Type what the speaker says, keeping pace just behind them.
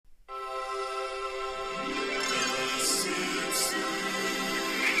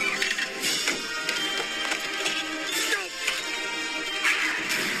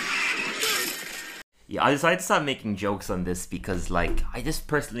I decided to stop making jokes on this because, like, I just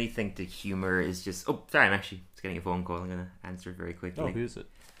personally think the humor is just. Oh, sorry, I'm actually just getting a phone call. I'm gonna answer it very quickly. Oh, who's it?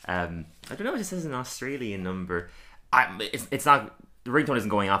 I don't know. It just says an Australian number. It's not. The ringtone isn't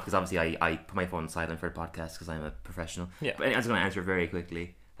going off because obviously I put my phone on silent for the podcast because I'm a professional. Yeah. But anyway, I'm just gonna answer it very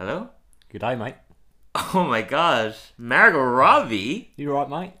quickly. Hello. Good day, mate. Oh my gosh, Margot Robbie. You alright,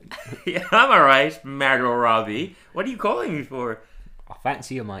 mate? Yeah, I'm alright, Margot Robbie. What are you calling me for? I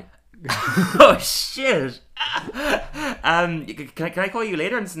fancy you, mate. Oh shit. Can I call you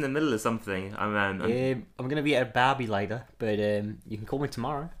later? I'm just in the middle of something. I'm gonna be at a Barbie later, but you can call me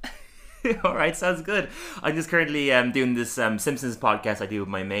tomorrow. All right, sounds good. I'm just currently doing this Simpsons podcast I do with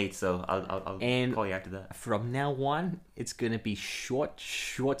my mate, so I'll call you after that. From now on, it's gonna be short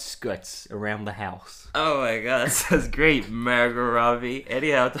skirts around the house. Oh my god, that sounds great, Margot Robbie.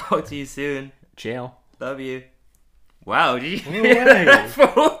 Anyhow, I'll talk to you soon. Ciao. Love you. Wow, did you No hear way. that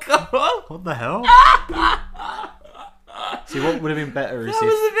phone call? What the hell? See, what would have been better is That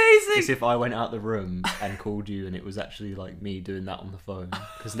was amazing. if I went out the room and called you and it was actually like me doing that on the phone,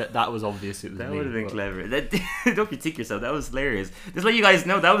 because that was obvious it was That me. would have been but- clever. Don't critique yourself. That was hilarious. Just let you guys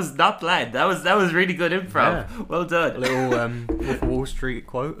know that was not planned. That was really good improv. Yeah. Well A done. little Wolf of Wall Street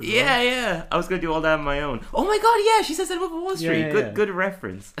quote. As well. Yeah. I was gonna do all that on my own. Oh my god, yeah. She says that with Wall Street. Yeah. Good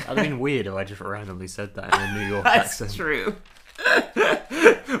reference. That'd have been weird if I just randomly said that in a New York That's accent. true.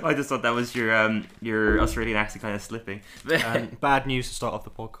 I just thought that was your Australian accent kind of slipping. Bad news to start off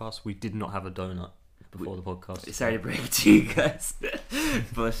the podcast. We did not have a donut before the podcast. Sorry to break it to you guys,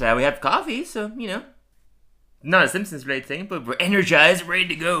 but we have coffee, so you know, not a Simpsons related thing, but we're energized, ready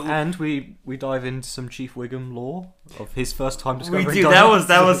to go. And we dive into some Chief Wiggum lore of his first time discovering We do. donuts.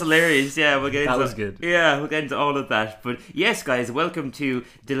 That was hilarious. Yeah, we'll get into That was good. Yeah, we'll get into all of that. But yes, guys, welcome to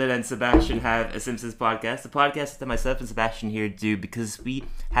Dylan and Sebastian Have a Simpsons Podcast. The podcast that myself and Sebastian here do because we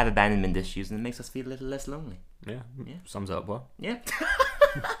have abandonment issues and it makes us feel a little less lonely. Yeah, sums it up well. Yeah.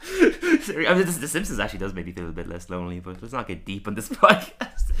 Sorry, I mean, the Simpsons actually does make me feel a bit less lonely, but let's not get deep on this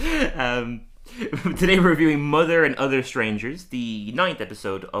podcast. Today we're reviewing Mother and Other Strangers, the 9th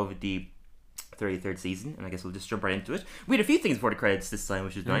episode of the 33rd season, and I guess we'll just jump right into it. We had a few things before the credits this time,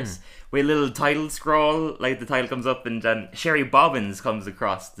 which is nice. We had a little title scroll, like the title comes up, and Sherry Bobbins comes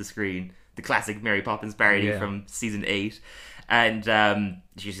across the screen, the classic Mary Poppins parody from season 8, and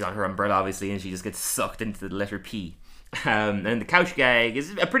she's on her umbrella, obviously, and she just gets sucked into the letter P. And the couch gag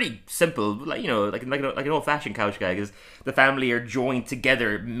is a pretty simple, like, you know, like an old-fashioned couch gag. Is the family are joined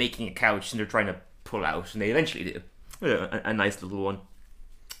together making a couch, and they're trying to pull out, and they eventually do. A nice little one.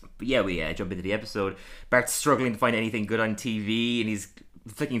 But yeah, we jump into the episode. Bart's struggling to find anything good on TV, and he's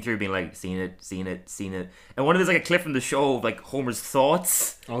flicking through, being like, seen it. And one of them's like a clip from the show of like Homer's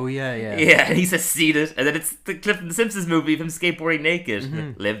thoughts. Oh yeah. Yeah, and he says, seen it. And then it's the clip from the Simpsons movie of him skateboarding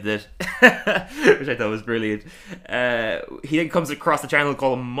naked. Lived it. Which I thought was brilliant. He then comes across a channel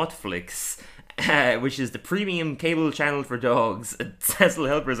called Muttflix, which is the premium cable channel for dogs. And Cecil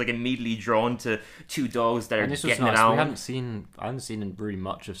Helper is like immediately drawn to two dogs that are And this was getting nice. it on. I haven't seen really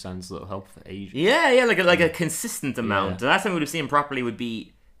much of Sans Little Help for ages. Yeah, like a consistent amount. Yeah. The last time we would have seen him properly would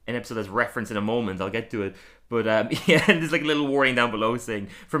be an episode that's referenced in a moment. I'll get to it. But yeah, and there's like a little warning down below saying,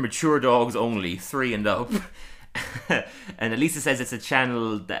 for mature dogs only, 3 and up. And Elisa says it's a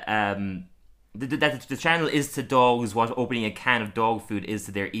channel that that the channel is to dogs what opening a can of dog food is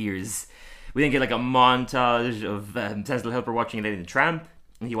to their ears. We then get like a montage of Cecil Helper watching Lady and the Tramp,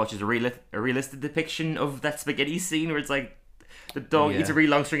 and he watches a realistic depiction of that spaghetti scene where it's like the dog eats a really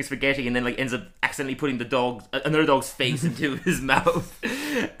long string of spaghetti and then like ends up accidentally putting another dog's face into his mouth.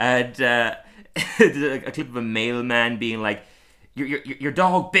 And a clip of a mailman being like, your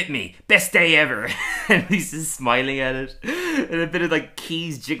dog bit me, best day ever. And he's just smiling at it, and a bit of like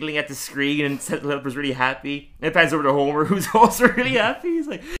keys jiggling at the screen, and Cecil Helper's really happy, and it pans over to Homer, who's also really happy. He's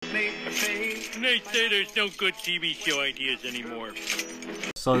like, They say there's no good TV show ideas anymore.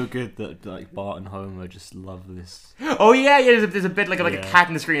 So good that like Bart and Homer just love this. oh yeah, there's a bit like a Yeah. cat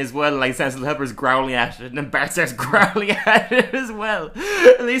in the screen as well, like Cecil Helper's growling at it, and then Bart starts growling at it as well.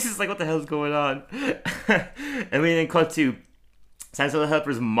 And Lisa's like, what the hell's going on? And we then cut to Cecil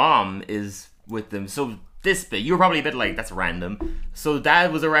Helper's mom is with them. So this bit, you were probably a bit like, that's random. So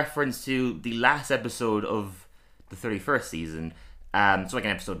that was a reference to the last episode of the 31st season. So like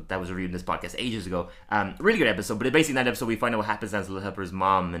an episode that was reviewed in this podcast ages ago. Really good episode, but basically in that episode we find out what happens to Cecil Helper's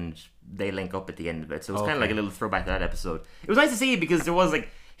mom, and they link up at the end of it. So it's kind of like a little throwback to that episode. It was nice to see it because there was like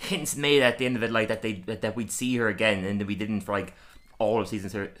hints made at the end of it, like that we'd see her again, and that we didn't for like all of season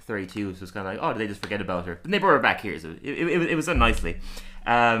 32. So it's kind of like, oh, did they just forget about her? But they brought her back here, so it was done nicely.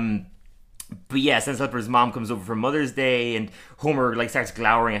 But yeah, Sense Helper's mom comes over for Mother's Day, and Homer like starts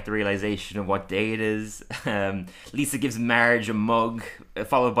glowering at the realization of what day it is. Lisa gives Marge a mug,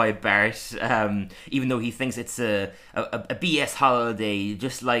 followed by Bart, even though he thinks it's a BS holiday,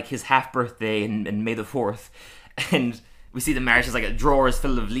 just like his half birthday and May the 4th. And we see that Marge has like drawers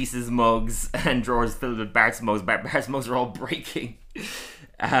filled of Lisa's mugs and drawers filled with Bart's mugs. Bart's mugs are all breaking.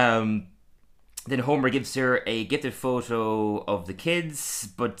 Then Homer gives her a gifted photo of the kids,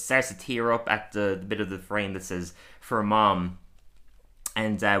 but starts to tear up at the bit of the frame that says "for Mom,"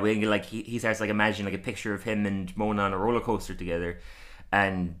 and he starts like imagining like a picture of him and Mona on a roller coaster together,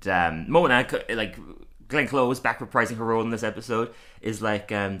 and Mona, like Glenn Close, back reprising her role in this episode, is like,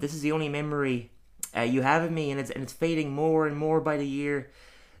 "This is the only memory you have of me, and it's fading more and more by the year."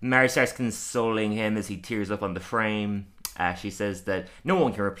 Mary starts consoling him as he tears up on the frame. She says that no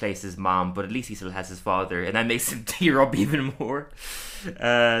one can replace his mom, but at least he still has his father, and that makes him tear up even more.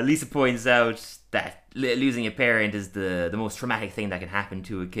 Lisa points out that losing a parent is the most traumatic thing that can happen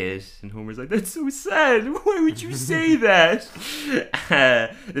to a kid, and Homer's like, "That's so sad. Why would you say that?"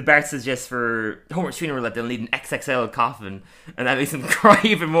 The Bart suggests for Homer's funeral that they'll need an XXL coffin, and that makes him cry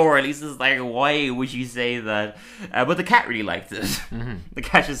even more. And Lisa's like, "Why would you say that?" But the cat really liked it. Mm-hmm. The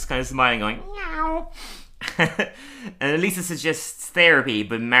cat just kind of smiling, going, "Meow." And Lisa suggests therapy,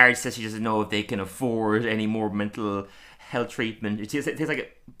 but Marge says she doesn't know if they can afford any more mental health treatment. It takes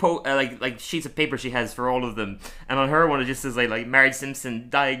like sheets of paper she has for all of them, and on her one it just says like Marge Simpson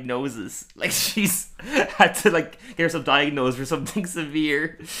diagnosis. Like she's had to like get herself diagnosed for something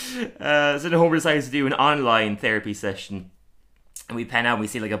severe. So then Homer decides to do an online therapy session. And we pan out and we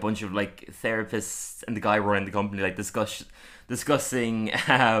see like a bunch of like therapists and the guy running the company like discussing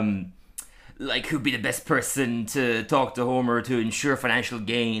like who'd be the best person to talk to Homer to ensure financial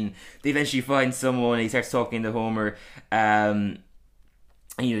gain. They eventually find someone. He starts talking to Homer, and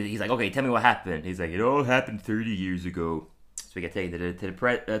he's like, "Okay, tell me what happened." He's like, "It all happened 30 years ago." So we get taken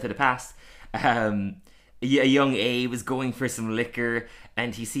to the past. A young Abe was going for some liquor,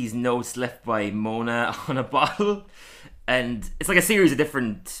 and he sees notes left by Mona on a bottle. And it's like a series of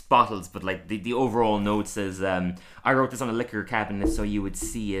different bottles, but like the overall note says, "I wrote this on a liquor cabinet so you would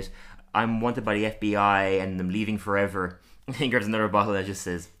see it. I'm wanted by the FBI and I'm leaving forever." And he grabs another bottle and it just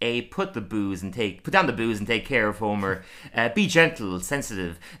says, "A, put down the booze and take care of Homer. Be gentle,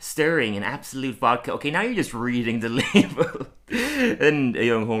 sensitive, stirring, and absolute vodka." Okay, now you're just reading the label. Then a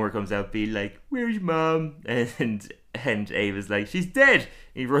young Homer comes out, be like, "Where's Mom?" And Abe is like, "She's dead."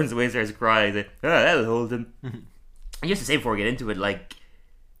 He runs away, starts crying. He's like, "Oh, that'll hold him." And just to say before we get into it, like,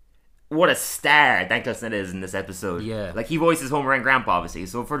 what a star Dan Castellaneta is in this episode. Yeah. Like, he voices Homer and Grandpa, obviously.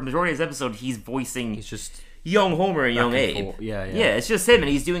 So for the majority of this episode, he's voicing just young Homer and young Abe. Yeah, it's just him, and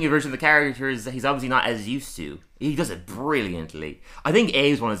he's doing a version of the characters that he's obviously not as used to. He does it brilliantly. I think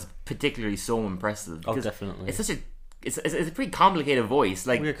Abe's one is particularly so impressive. Oh, definitely. It's such a... It's a pretty complicated voice.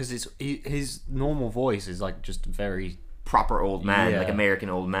 Like, because his normal voice is like just very... proper old man, like American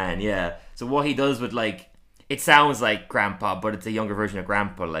old man, yeah. So what he does with, like... It sounds like Grandpa, but it's a younger version of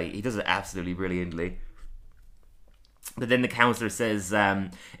Grandpa. Like, he does it absolutely brilliantly. But then the counselor says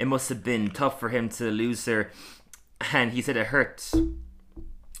it must have been tough for him to lose her, and he said it hurt.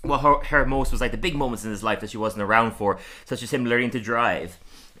 What hurt most was like the big moments in his life that she wasn't around for, such as him learning to drive.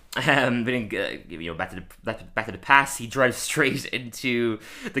 But then, back to the past, he drives straight into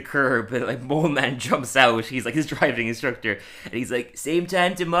the curb, and like Mole Man jumps out. He's like his driving instructor, and he's like, "Same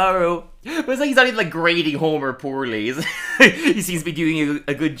time tomorrow." But it's like he's not even like grading Homer poorly. He seems to be doing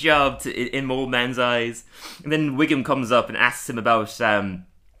a good job in Mole Man's eyes. And then Wiggum comes up and asks him about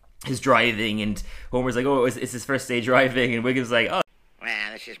his driving, and Homer's like, "Oh, it's his first day driving," and Wiggum's like, "Oh,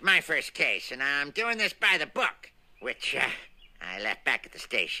 well, this is my first case, and I'm doing this by the book, which I left back at the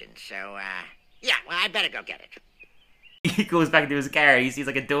station, so, I better go get it." He goes back into his car, he sees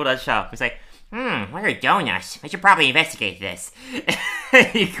like a donut shop. He's like, "Where are donuts? I should probably investigate this."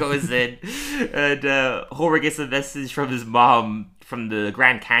 He goes in, and Homer gets a message from his mom from the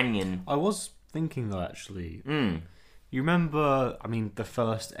Grand Canyon. I was thinking though, actually, you remember, the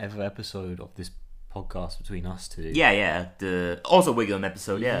first ever episode of this podcast between us two? Yeah, the also Wiggum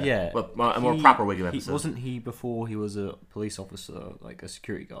episode, yeah. Well, a more proper Wiggum episode. Wasn't he before he was a police officer, like a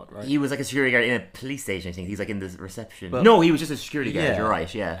security guard, right? He was like a security guard in a police station, I think. He's like in the reception. No, he was just a security guard, you're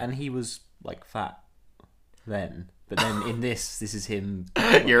right, yeah. And he was like fat then. But then in this is him.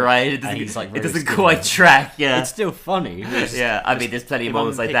 You're right. It doesn't quite track. Yeah, it's still funny. There's plenty of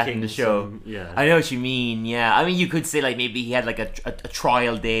moments like that in the show. I know what you mean. Yeah, you could say like maybe he had like a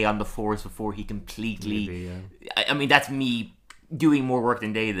trial day on the force before he completely. Maybe, yeah. That's me doing more work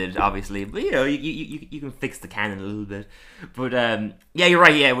than they did, obviously. But you can fix the canon a little bit. But yeah, you're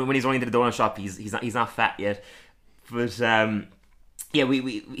right. Yeah, when he's running to the donut shop, he's not fat yet. But yeah,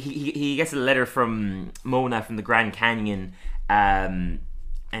 he gets a letter from Mona from the Grand Canyon.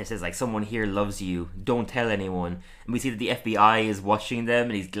 And it says, like, someone here loves you. Don't tell anyone. And we see that the FBI is watching them,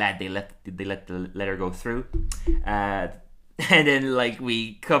 and he's glad they let the letter go through. And then, like,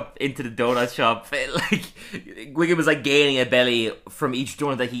 we come into the donut shop. And, like, Wiggum is, like, gaining a belly from each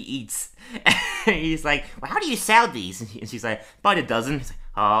donut that he eats. And he's like, well, how do you sell these? And she's like, about a dozen. He's like,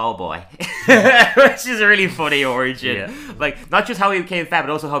 oh boy. Which is a really funny origin. Yeah. Like, not just how he became fat, but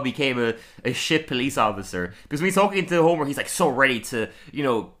also how he became a shit police officer. Because when he's talking to Homer, he's like so ready to,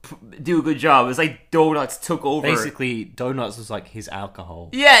 do a good job. It's like donuts took over. Basically, donuts was like his alcohol.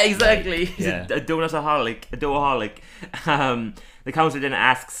 Yeah, exactly. He's yeah. a donutaholic. A doughaholic. The counselor then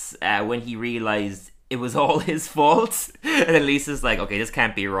asks when he realized it was all his fault. And then Lisa's like, okay, this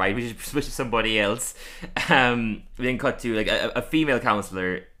can't be right. We should switch to somebody else. We then cut to like a female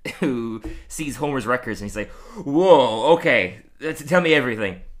counselor who sees Homer's records and he's like, whoa, okay, tell me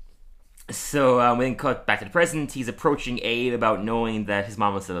everything. So we then cut back to the present. He's approaching Abe about knowing that his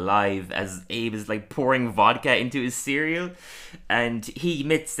mom was still alive as Abe is like pouring vodka into his cereal. And he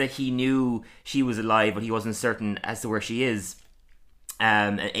admits that he knew she was alive, but he wasn't certain as to where she is.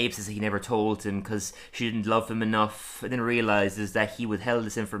 And Abe says that he never told him because she didn't love him enough, and then realizes that he withheld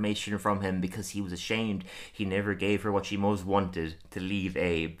this information from him because he was ashamed he never gave her what she most wanted, to leave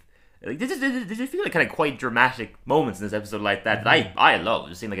Abe. Like, there's just feel like kind of quite dramatic moments in this episode like that I love.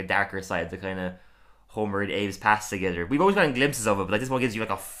 Just seeing like a darker side to kind of Homer and Abe's past together. We've always gotten glimpses of it, but like this one gives you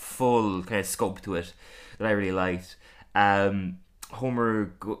like a full kind of scope to it that I really liked.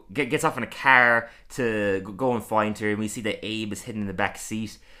 Homer gets off in a car to go and find her, and we see that Abe is hidden in the back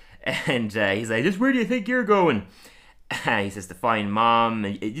seat, and he's like, just where do you think you're going? He says, to find Mom,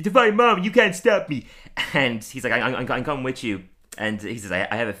 and to find Mom, you can't stop me. And he's like, I'm coming with you. And he says,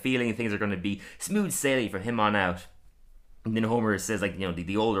 I have a feeling things are going to be smooth sailing from him on out. And then Homer says, like,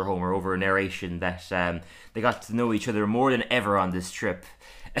 the older Homer over a narration that they got to know each other more than ever on this trip.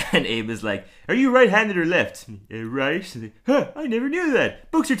 And Abe is like, are you right-handed or left? Right. Huh, I never knew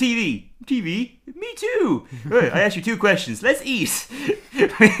that. Books or TV? TV? Me too. I asked you 2 questions. Let's eat. They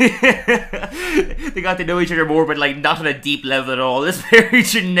got to know each other more, but like not on a deep level at all. It's very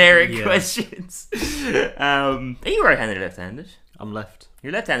generic questions. Are you right-handed or left-handed? I'm left.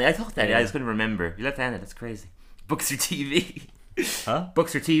 You're left-handed. I thought that. I just couldn't remember. You're left-handed. That's crazy. Books or TV? Huh?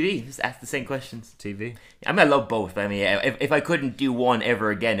 Books or TV? Just ask the same questions. TV. I mean, I love both, but I mean, if I couldn't do one ever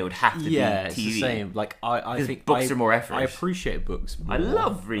again, it would have to be TV. Yeah, it's the same. Like, I think books are more effort. I appreciate books more. I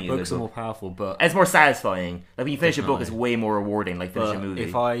love reading books. a Are book. more powerful, but It's more satisfying. Like, when you finish a book, Definitely. it's way more rewarding, like finishing a but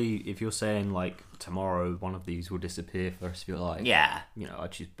movie. if you're saying like tomorrow one of these will disappear for the rest of your life, Yeah. I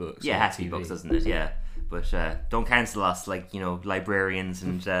choose books. Yeah, it or has to be TV. books, doesn't it? Yeah. But don't cancel us, like, librarians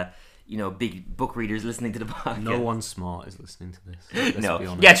and, big book readers listening to the podcast. No one smart is listening to this. Let's No. be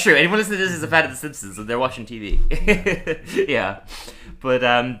honest. Yeah, true. Anyone listening to this is a fan of The Simpsons, and they're watching TV. Yeah. But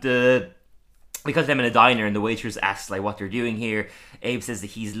because I'm in a diner and the waitress asks like what they're doing here, Abe says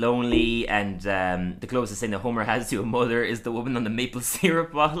that he's lonely, and the closest thing that Homer has to a mother is the woman on the maple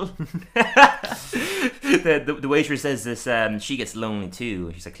syrup bottle. The waitress says this, she gets lonely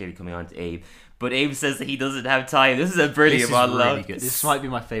too. She's like clearly coming on to Abe. But Abe says that he doesn't have time. This is a brilliant This is monologue. really good. This might be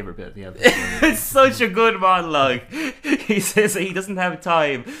my favorite bit of the episode. It's such a good monologue. He says that he doesn't have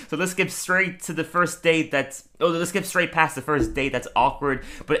time, so let's skip straight to the first date let's skip straight past the first date that's awkward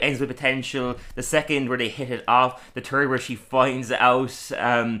but ends with potential. The second where they hit it off. The third where she finds out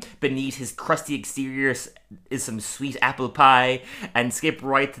beneath his crusty exterior is some sweet apple pie, and skip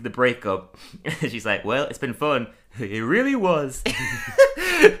right to the breakup. She's like, well, it's been fun. It really was.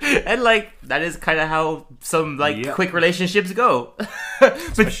 And like that is kind of how some quick relationships go.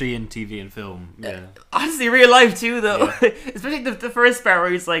 Especially in TV and film. Yeah. Honestly, real life too, though. Especially the first part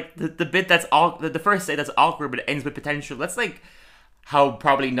where it's like the bit that's the first date that's awkward but it ends with potential. That's like how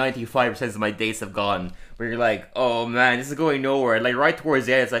probably 95% of my dates have gone. Where you're like, oh man, this is going nowhere. And like right towards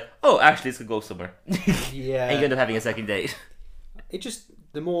the end, it's like, oh, actually, this could go somewhere. Yeah. And you end up having a second date. It just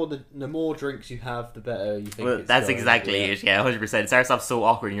the more drinks you have, the better you think. Well, it's that's going. exactly it. Yeah, 100%. It starts off so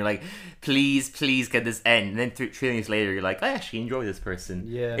awkward, and you're like, please get this end. And then 3 minutes later, you're like, I actually enjoy this person.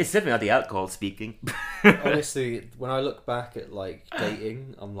 Yeah. It's definitely not the alcohol speaking. Honestly, when I look back at like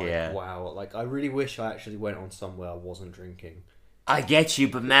dating, I'm like, Yeah. wow. Like, I really wish I actually went on somewhere I wasn't drinking. I get you,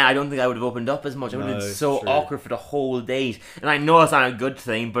 but man, I don't think I would have opened up as much. I would have No, been it's so true. awkward for the whole date. And I know it's not a good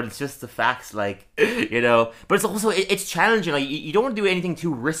thing, but it's just the facts, like, But it's also, it's challenging. Like, you don't want to do anything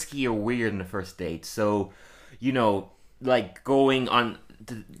too risky or weird in the first date. So, like going on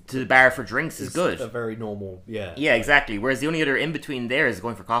to the bar for drinks is good. A very normal, yeah. Yeah, exactly. Whereas the only other in between there is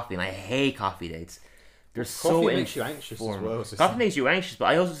going for coffee, and I hate coffee dates. They're so Coffee makes you anxious as well. Coffee makes you anxious, but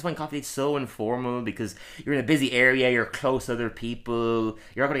I also just find coffee dates so informal because you're in a busy area, you're close to other people,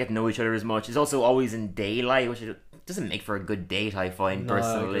 you're not going to get to know each other as much. It's also always in daylight, which doesn't make for a good date, I find,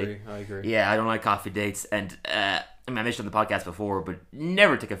 personally. I agree. Yeah, I don't like coffee dates, and I mentioned on the podcast before, but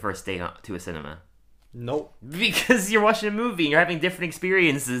never take a first date to a cinema. Nope. Because you're watching a movie and you're having different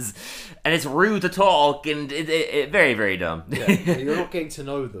experiences, and it's rude to talk, and it very, very dumb. Yeah, you're not getting to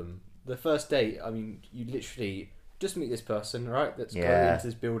know them. The first date, I mean, you literally just meet this person, right? That's going into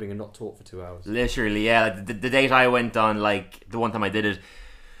this building and not talk for 2 hours. Literally, yeah. The date I went on, like, the one time I did it,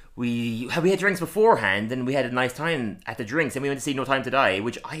 we had drinks beforehand, and we had a nice time at the drinks, and we went to see No Time to Die,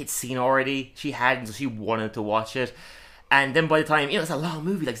 which I had seen already. She hadn't, so she wanted to watch it. And then by the time, it's a long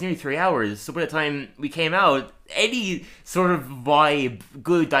movie, like, it's nearly 3 hours. So by the time we came out, any sort of vibe,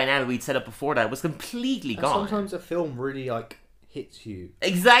 good dynamic we'd set up before that was completely gone. Sometimes a film really, like, hits you.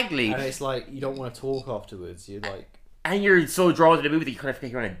 Exactly. And it's like, you don't want to talk afterwards. You're like... And you're so drawn to the movie that you kind of feel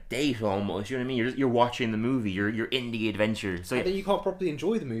like you're on a date almost. You know what I mean? You're watching the movie. You're in the adventure. So and then you can't properly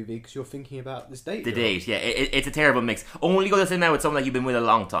enjoy the movie because you're thinking about this date. The date, yeah. It's a terrible mix. Only go to the cinema with someone that you've been with a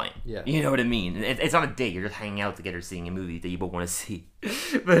long time. Yeah. You know what I mean? It's not a date. You're just hanging out together seeing a movie that you both want to see.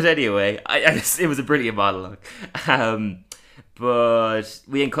 But anyway, it was a brilliant monologue. But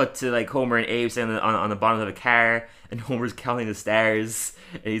we then cut to like Homer and Abe sitting on the bottom of a car, and Homer's counting the stars,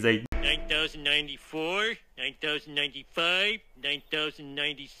 and he's like 9,094, 9,095,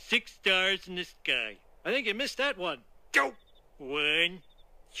 9,096 stars in the sky. I think you missed that one. Go! 1,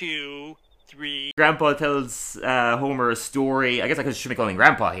 2, 3. Grandpa tells Homer a story. I guess I should be calling him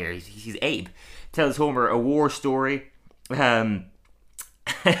Grandpa here. He's Abe. Tells Homer a war story.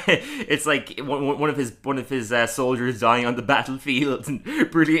 It's like one of his soldiers dying on the battlefield, and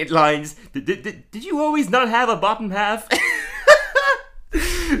brilliant lines. Did you always not have a bottom half?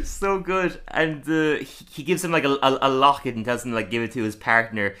 So good. And he gives him like a locket and tells him to like give it to his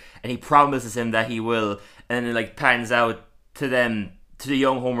partner, and he promises him that he will, and it like pans out to the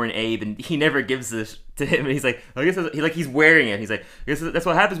young Homer and Abe, and he never gives it to him, and he's like, I guess he's wearing it. He's like, I guess that's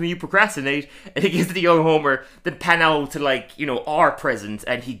what happens when you procrastinate. And he gives it to young Homer. Then pan out to like our present,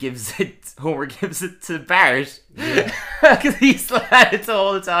 and Homer gives it to Bart, because he's had it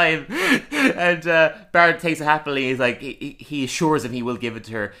all the time. And Bart takes it happily. He's like, he assures him he will give it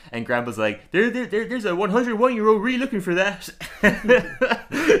to her, and Grandpa's like, there's a 101-year-old really looking for that.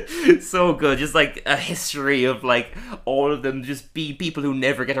 So good, just like a history of like all of them just be people who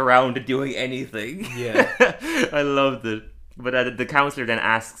never get around to doing anything. Yeah. I loved it. But the counselor then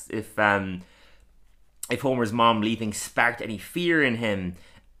asks if Homer's mom leaving sparked any fear in him,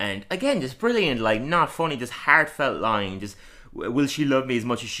 and again, just brilliant, like not funny, just heartfelt line. Just, will she love me as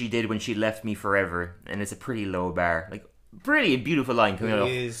much as she did when she left me forever? And it's a pretty low bar, like brilliant, beautiful line coming out.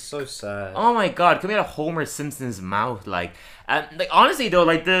 It is so sad. Oh my god, coming out of Homer Simpson's mouth, like honestly though,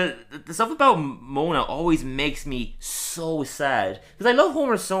 like the stuff about Mona always makes me so sad because I love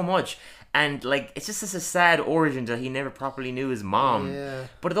Homer so much. And, like, it's just a sad origin that he never properly knew his mom. Yeah.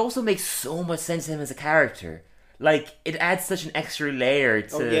 But it also makes so much sense to him as a character. Like, it adds such an extra layer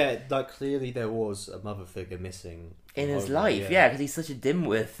to... Oh, yeah, like, clearly there was a mother figure missing. In his life, yeah, because he's such a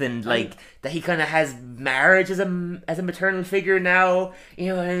dimwit. And, like, that he kind of has marriage as a maternal figure now. You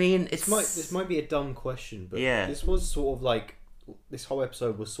know what I mean? This might be a dumb question, but this was sort of like... This whole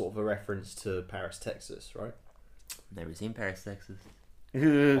episode was sort of a reference to Paris, Texas, right? Never seen Paris, Texas.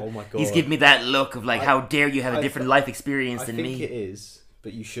 Oh my god. He's giving me that look of like, how dare you have a different life experience than me. I think it is,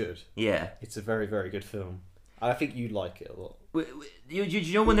 but you should. Yeah. It's a very, very good film. I think you'd like it a lot.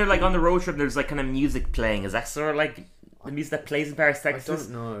 You know when they're like on the road trip, there's like kind of music playing. Is that sort of like the music that plays in Paris, Texas?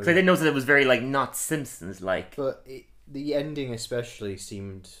 I don't know. Because I didn't know that it was very like not Simpsons like. But the ending especially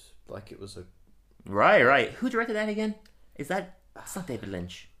seemed like it was a... Right. Who directed that again? It's not David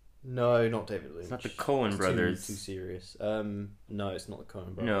Lynch. No, not David Lynch. It's not the Coen brothers. Too serious. No, it's not the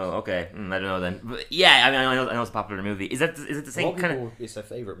Coen brothers. No, okay. I don't know then. But yeah, I mean, I know it's a popular movie. Is it the same kind of... It's their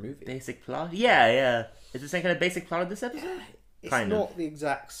favourite movie. Basic plot? Yeah. Is it the same kind of basic plot of this episode? It's not the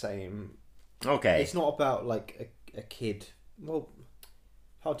exact same. Okay. It's not about like a kid. Well,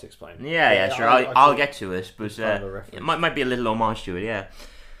 hard to explain. Yeah, sure. I'll get to it, but it might be a little homage to it, yeah.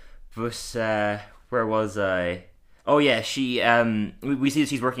 But where was I? Oh yeah, she we see that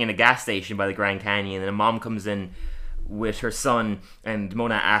she's working in a gas station by the Grand Canyon, and a mom comes in with her son, and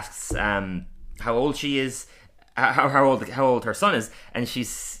Mona asks how old she is, how old her son is, and she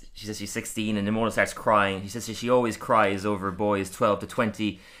says she's 16, and then Mona starts crying. She says she always cries over boys 12 to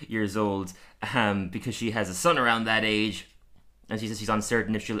 20 years old, because she has a son around that age, and she says she's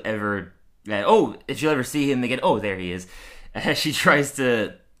uncertain if she'll ever see him again. Oh, there he is. She tries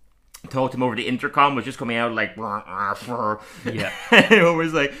to talk to him over the intercom, but just coming out like, Yeah. and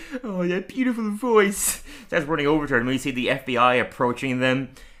Homer's like, oh, that beautiful voice. Starts running over to her, and we see the FBI approaching them,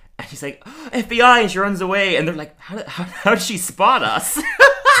 and she's like, oh, FBI, and she runs away, and they're like, how did she spot us?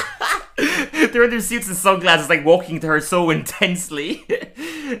 They're in their suits and sunglasses, like walking to her so intensely.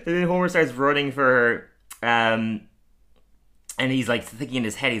 And then Homer starts running for her, and he's like thinking in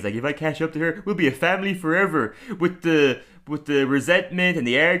his head, he's like, if I catch up to her, we'll be a family forever. With the resentment and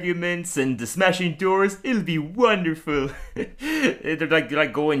the arguments and the smashing doors, it'll be wonderful. they're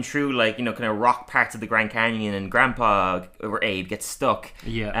like going through like, you know, kind of rock parts of the Grand Canyon, and Grandpa or Abe gets stuck.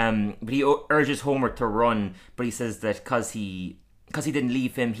 Yeah. But he urges Homer to run, but he says that because he didn't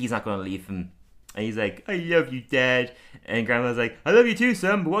leave him, he's not going to leave him. And he's like, I love you, Dad. And Grandma's like, I love you too,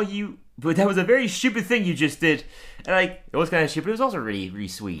 son, but that was a very stupid thing you just did. And like, it was kind of stupid, but it was also really, really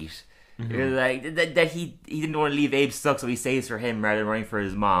sweet. Mm-hmm. It was like that he didn't want to leave Abe stuck, so he stays for him rather than running for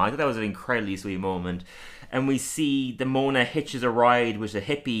his mom. I thought that was an incredibly sweet moment. And we see the Mona hitches a ride with a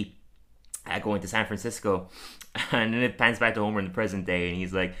hippie going to San Francisco. And then it pans back to Homer in the present day, and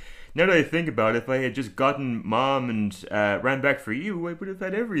he's like, now that I think about it, if I had just gotten Mom and ran back for you, I would have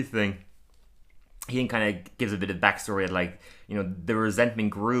had everything. He then kind of gives a bit of backstory of, like, you know, the resentment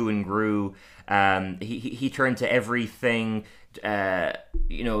grew and grew. He turned to everything,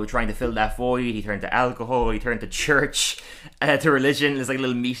 you know, trying to fill that void. He turned to alcohol. He turned to church, to religion. There's like a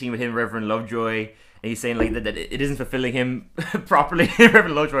little meeting with him, Reverend Lovejoy. And he's saying like that it isn't fulfilling him properly.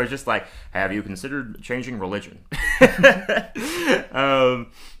 Reverend Lovejoy is just like, have you considered changing religion?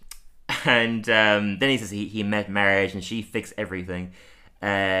 And then he says he met Marge and she fixed everything.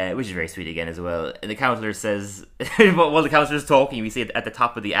 Which is very sweet again as well. And the counselor says, while the counselor's talking, we see it at the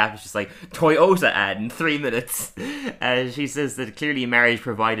top of the app, it's just like, Toyota ad in 3 minutes. She says that clearly Marriage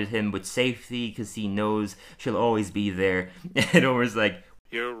provided him with safety because he knows she'll always be there. And Homer's like,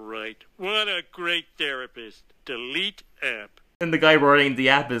 You're right. What a great therapist. Delete app. and the guy running the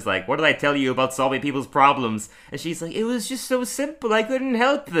app is like, what did I tell you about solving people's problems? And she's like, it was just so simple, I couldn't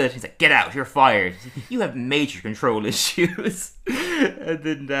help it. He's like, get out, you're fired. You have major control issues. And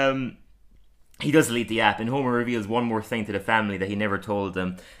then he does delete the app, and Homer reveals one more thing to the family that he never told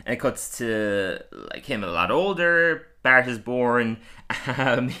them. And it cuts to like him a lot older. Bart is born.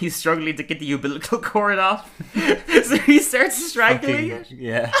 He's struggling to get the umbilical cord off. So he starts strangling it.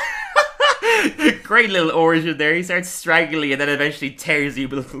 Yeah. Great little origin there. He starts strangling and then eventually tears the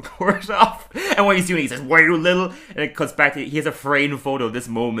umbilical cord off. And what he's doing, he says, "Why you little?" And it cuts back to, he has a framed photo of this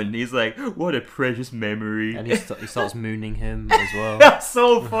moment. He's like, what a precious memory. And he starts mooning him as well. That's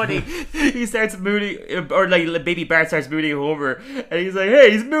so funny. He starts mooning, or like baby Bart starts mooning Homer, and he's like,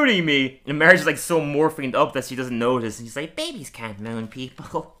 hey, he's mooning me. And Marge is like so morphined up that she doesn't notice. And he's like, babies can't moon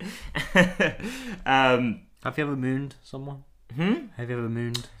people. Have you ever mooned someone? Have you ever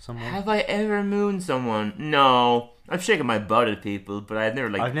mooned someone? Have I ever mooned someone? No. I've shaken my butt at people, but I've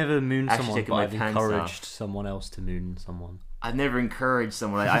never I've never mooned actually someone, taken but my I've pants encouraged off. someone else to moon someone. I've never encouraged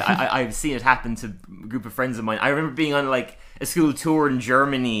someone. I've seen it happen to a group of friends of mine. I remember being on like a school tour in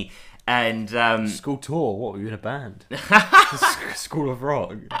Germany, and School tour? What, were you in a band? School of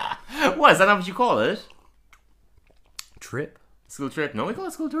Rock? what, is that not what you call it? Trip? School trip? No, we call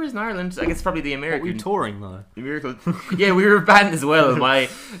it school tours in Ireland. I guess it's probably the What, were American. you touring though? Miracle. Yeah, we were a band as well.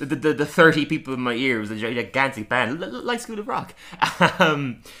 The 30 people in my ear was a gigantic band, like School of Rock.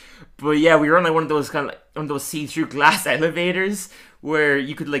 But yeah, we were on like one of those see-through glass elevators where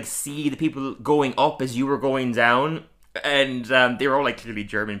you could like see the people going up as you were going down, and they were all like clearly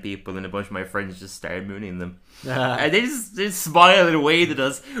German people, and a bunch of my friends just started mooning them. And they just smiled and waved at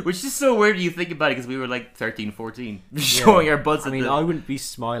us, which is so weird when you think about it, because we were like 13, 14, showing our butts. I mean, I wouldn't be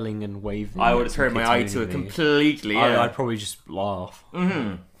smiling and waving. I would have turned my eye to it completely. Yeah. I'd probably just laugh.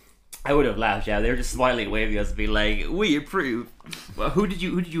 I would have laughed. Yeah, they were just smiling, waving at us, being like, "We approve." Well, who did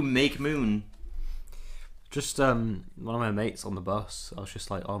you make moon? Just one of my mates on the bus. I was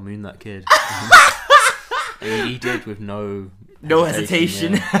just like, "I'll moon that kid." And he did with no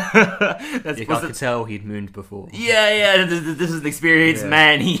hesitation. Yeah. I could tell he'd mooned before. Yeah. This is an experienced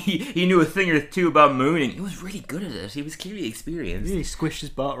man. He knew a thing or two about mooning. He was really good at it. He was clearly experienced. He squished his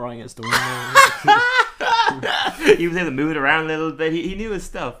butt right against the window. He was able to move it around a little bit. He knew his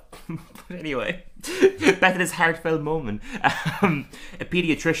stuff. But anyway, back to this heartfelt moment. A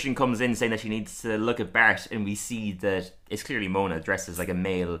pediatrician comes in saying that she needs to look at Bart, and we see that it's clearly Mona dressed as like a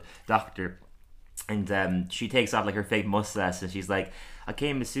male doctor. And she takes off like her fake mustache, and she's like, I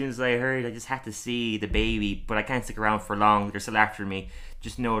came as soon as I heard. I just had to see the baby, but I can't stick around for long. They're still after me.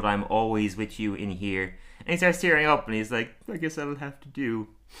 Just know that I'm always with you in here. And he starts tearing up, and he's like, I guess that'll have to do.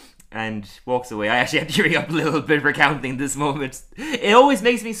 And walks away. I actually had to tearing up a little bit recounting this moment. It always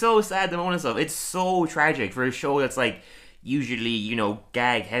makes me so sad, the moment of it's so tragic for a show that's like usually, you know,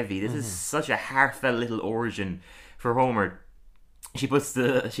 gag heavy. This is such a heartfelt little origin for Homer. She puts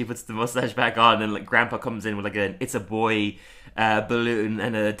the mustache back on, and like Grandpa comes in with like it's a boy balloon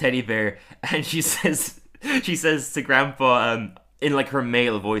and a teddy bear, and she says to Grandpa in like her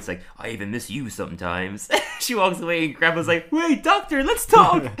male voice, like, I even miss you sometimes. She walks away, and Grandpa's like, wait, doctor, let's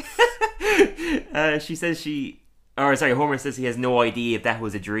talk. Homer says he has no idea if that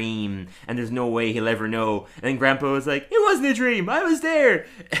was a dream, and there's no way he'll ever know. And then Grandpa was like, it wasn't a dream, I was there.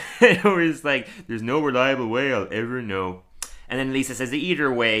 And Homer's like, there's no reliable way I'll ever know. And then Lisa says,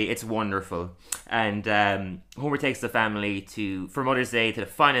 either way, it's wonderful. And Homer takes the family for Mother's Day to the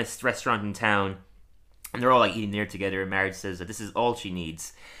finest restaurant in town. And they're all like eating there together. And Marge says that this is all she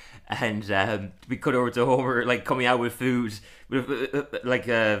needs. And we cut over to Homer like coming out with food, with like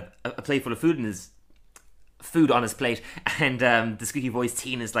a plate full of food on his plate. And the squeaky voice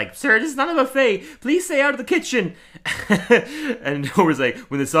teen is like, sir, this is not a buffet. Please stay out of the kitchen. And Homer's like,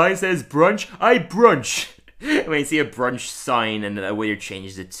 when the sign says brunch, I brunch. When you see a brunch sign and a waiter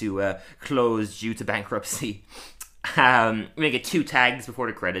changes it to closed due to bankruptcy. We get 2 tags before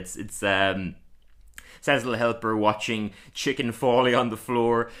the credits. It's Santa's little helper watching chicken falling on the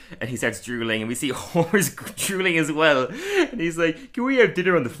floor, and he starts drooling, and we see Homer's drooling as well. And he's like, can we have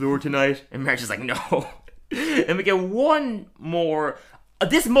dinner on the floor tonight? And Marge is like, no. And we get one more.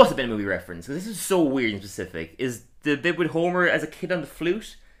 This must have been a movie reference, because this is so weird and specific. Is the bit with Homer as a kid on the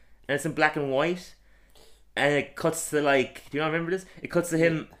flute, and it's in black and white. And it cuts to like, do you not remember this? It cuts to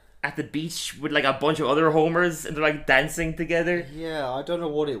him at the beach with like a bunch of other Homers, and they're like dancing together. Yeah, I don't know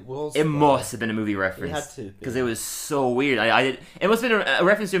what it was. It must have been a movie reference. It had to, because it was so weird. It must have been a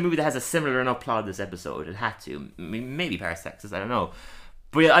reference to a movie that has a similar enough plot to this episode. It had to. Maybe Paris, Texas. I don't know.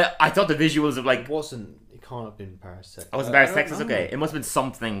 But yeah, I thought the visuals of like It can't have been Paris, Texas. Oh, was it Paris, Texas? Okay, it must have been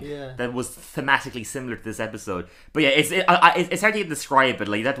something that was thematically similar to this episode. But yeah, it's hard to even describe it.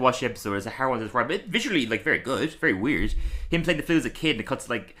 Like, you have to watch the episode. It's a hard one to describe. But visually, like, very good, very weird. Him playing the flute as a kid, and it cuts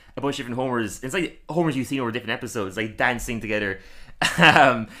like a bunch of different Homers. It's like Homers you've seen over different episodes, like dancing together.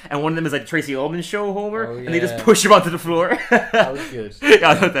 And one of them is like Tracy Ullman show Homer, and they just push him onto the floor. That was good.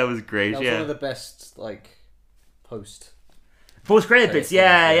 Yeah, I thought that was great. That was one of the best like post-credit bits,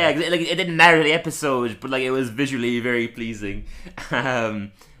 yeah. Like, it didn't matter the episode, but like it was visually very pleasing.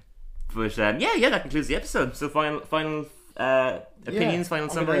 That concludes the episode. So final opinions, final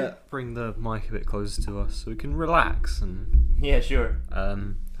summary. I'm gonna bring the mic a bit closer to us so we can relax and. Yeah, sure.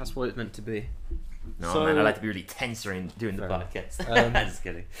 That's what it's meant to be. No, man, I like to be really tense during the podcast. Just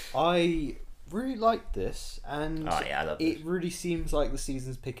kidding. I really like this, and I love it. Really seems like the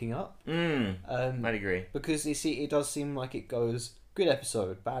season's picking up. I'd agree, because it does seem like it goes good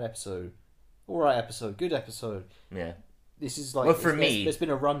episode, bad episode, alright episode, good episode. Yeah, this is like, well, for me, there's been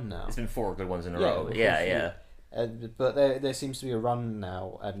a run now. It's been 4 good ones in a row. Yeah. But there seems to be a run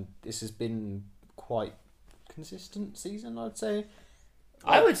now, and this has been quite consistent season, I'd say.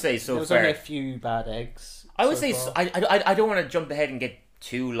 I would say so. There's only a few bad eggs. I would say I don't want to jump ahead and get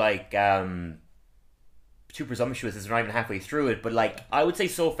too too presumptuous as we're not even halfway through it, but like I would say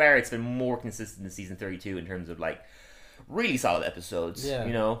so far it's been more consistent in season 32 in terms of like really solid episodes. Yeah.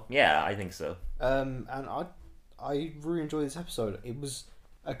 You know? Yeah, I think so. And I really enjoyed this episode. It was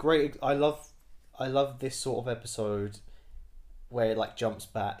a great. I love this sort of episode where it like jumps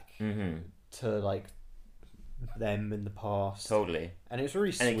back to like them in the past. Totally. And it's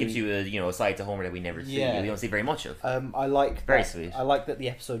really sweet. And it gives you a side to Homer that we never see. We don't see very much of. I like very sweet. I like that the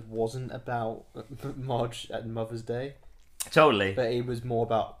episode wasn't about Marge at Mother's Day. Totally. But it was more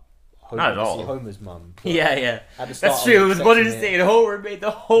about not at all. Homer's mum. Yeah. That's true. It was Mother's Day, and Homer made the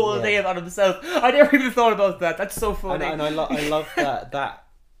whole day about himself. I never even thought about that. That's so funny. And I love that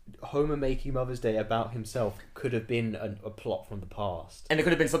Homer making Mother's Day about himself could have been a plot from the past, and it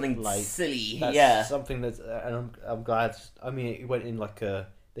could have been something like silly. Something that's, and I'm glad. I mean, it went in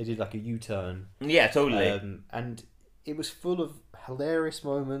they did like a U-turn. Yeah, totally. And it was full of hilarious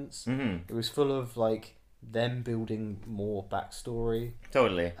moments. It was full of like them building more backstory.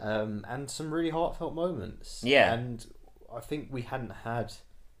 Totally. And some really heartfelt moments. Yeah. And I think we hadn't heard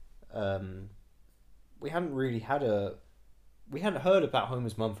about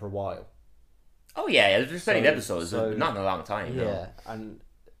Homer's mum for a while. Oh yeah, there's plenty of episodes, but not in a long time. Yeah, no. And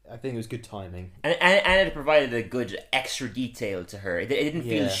I think it was good timing. And it provided a good extra detail to her. It didn't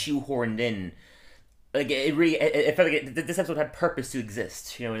feel shoehorned in. like it really, it felt like this episode had purpose to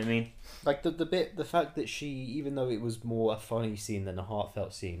exist. You know what I mean? Like the fact that she, even though it was more a funny scene than a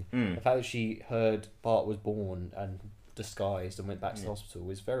heartfelt scene, the fact that she heard Bart was born and disguised and went back to the hospital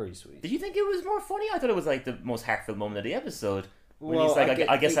was very sweet. Did you think it was more funny? I thought it was like the most heartfelt moment of the episode. When Well, he's like,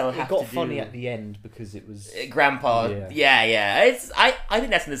 I guess I'll have to It got do... funny at the end because it was Grandpa, yeah. It's I think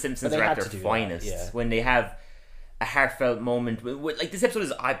that's when the Simpsons But they are at had their to do finest, that, yeah. when they have a heartfelt moment. Like this episode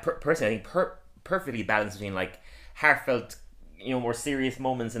is, personally, I think perfectly balanced between like heartfelt, more serious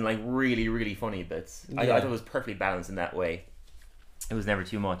moments and like really, really funny bits. I thought it was perfectly balanced in that way. It was never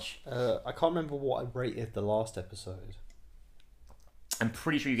too much. I can't remember what I rated the last episode. I'm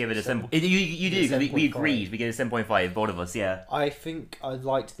pretty sure you gave it a 7. You did, 'cause we agreed. We gave it a 7.5, both of us, yeah. I think I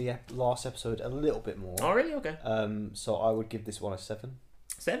liked the last episode a little bit more. Oh, really? Okay. So I would give this one a 7.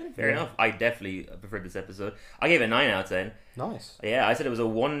 7? Fair enough. I definitely preferred this episode. I gave it a 9 out of 10. Nice. Yeah, I said it was a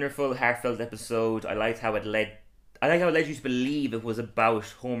wonderful, heartfelt episode. I liked how it led you to believe it was about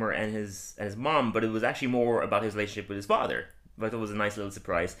Homer and his mom, but it was actually more about his relationship with his father. I thought it was a nice little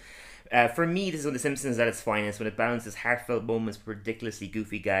surprise. For me, this is when The Simpsons at its finest, when it balances heartfelt moments with ridiculously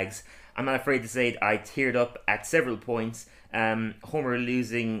goofy gags. I'm not afraid to say it, I teared up at several points. Homer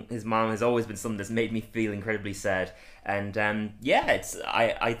losing his mom has always been something that's made me feel incredibly sad. And I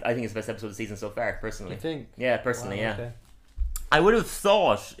think it's the best episode of the season so far, personally. You think? Yeah, personally, Wow, yeah. okay. I would have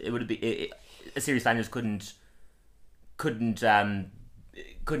thought it would be a series standards couldn't have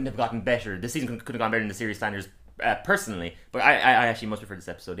gotten better. This season couldn't have gone better than the series standards, personally. But I actually much prefer this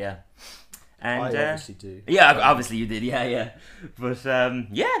episode, yeah. And I obviously do. Yeah, obviously you did, yeah. But I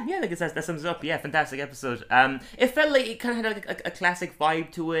guess that sums it up. Yeah, fantastic episode. It felt like it kind of had a classic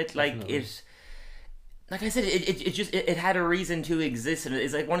vibe to it. Like Definitely. like I said, it had a reason to exist, and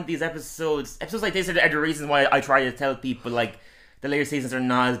it's like one of these episodes like this are the reasons why I try to tell people like the later seasons are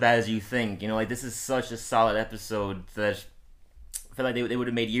not as bad as you think. Like this is such a solid episode that I felt like they would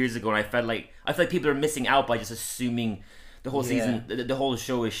have made years ago, and I feel like people are missing out by just assuming the whole season, the whole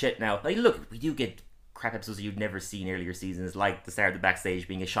show is shit now. Like, look, we do get crap episodes that you'd never see in earlier seasons, like the start of the Backstage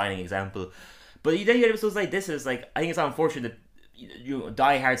being a shining example. But then you get episodes like this, is like, I think it's unfortunate that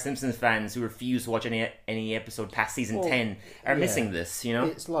die-hard Simpsons fans who refuse to watch any episode past season 10 are missing this.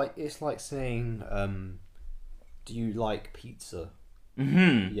 It's like saying, do you like pizza?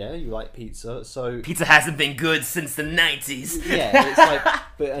 Mm-hmm. Yeah, you like pizza. So pizza hasn't been good since the 90s. Yeah, it's like,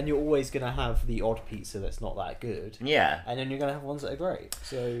 and you're always gonna have the odd pizza that's not that good. Yeah, and then you're gonna have ones that are great.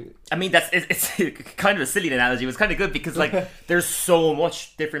 So I mean, it's kind of a silly analogy. It was kind of good because like there's so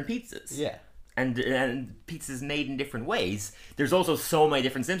much different pizzas. Yeah. And pizzas made in different ways. There's also so many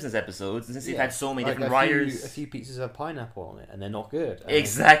different Simpsons episodes, and since you've had so many different writers, a few pizzas have pineapple on it, and they're not good.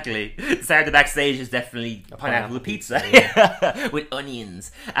 Exactly. Star of the Backstage is definitely a pineapple pizza with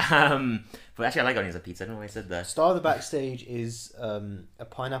onions. But actually, I like onions on pizza. I don't know why I said that. Star of the Backstage is a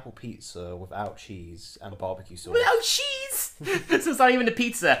pineapple pizza without cheese and barbecue sauce. Without cheese? So it's not even a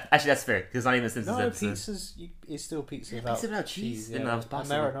pizza. Actually, that's fair, because it's not even a Simpsons episode. It's still pizza without pizza without cheese. Yeah. Didn't know that was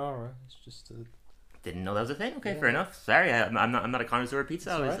possible. Marinara. It's just a... Didn't know that was a thing. Okay, fair enough. Sorry, I'm not a connoisseur of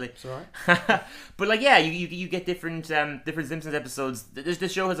pizza, obviously. It's alright. But like, yeah, you get different Simpsons episodes.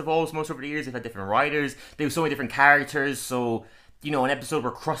 This show has evolved so much over the years. They've had different writers. They have so many different characters. So an episode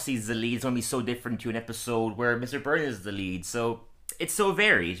where Krusty's the lead is going to be so different to an episode where Mr. Burns is the lead. So it's so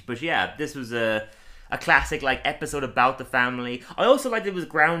varied. But yeah, this was a classic like episode about the family. I also liked it was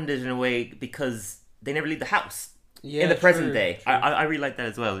grounded in a way because they never leave the house in the present day. True. I really liked that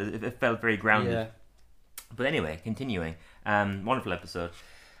as well. It felt very grounded. Yeah. But anyway, continuing. Wonderful episode.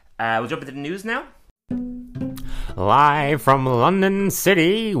 We'll jump into the news now. Live from London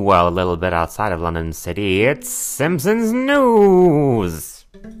City, well, a little bit outside of London City, it's Simpsons News.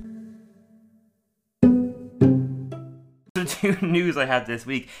 The two news I have this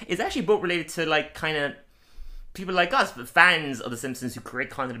week is actually both related to like kind of people like us, but fans of The Simpsons who create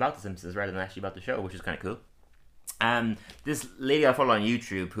content about The Simpsons rather than actually about the show, which is kind of cool. This lady I follow on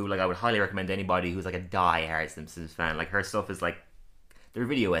YouTube who, like, I would highly recommend to anybody who's, like, a die-hard Simpsons fan. Like, her stuff is, like, they're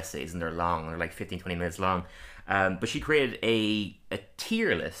video essays and they're long. They're, like, 15-20 minutes long. But she created a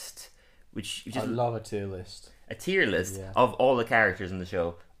tier list, which... I love a tier list. A tier list of all the characters in the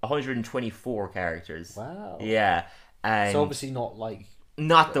show. 124 characters. Wow. Yeah. So, obviously not, like...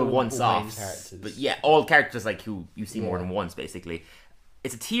 Not the once-offs. But, yeah, all characters, like, who you see more than once, basically.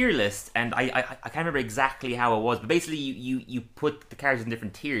 It's a tier list, and I can't remember exactly how it was, but basically you put the characters in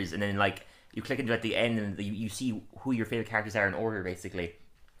different tiers, and then like you click into it at the end, and you see who your favorite characters are in order, basically.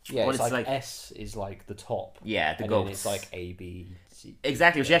 Yeah, it's like S is like the top. Yeah, the and goats. Then it's like A, B, C.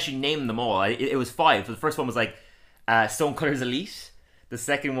 Exactly. She actually named them all. It was 5. So the first one was like Stonecolor's Elite. The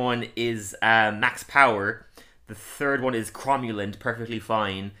second one is Max Power. The third one is Cromulent, perfectly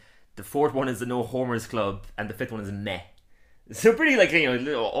fine. The fourth one is the No Homers Club, and the fifth one is Meh. So pretty like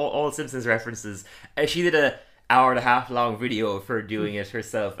all Simpsons references. She did a hour and a half long video of her doing it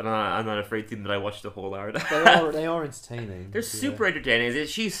herself, and I'm not afraid to that I watched the whole hour and a half. They are entertaining. They're super entertaining.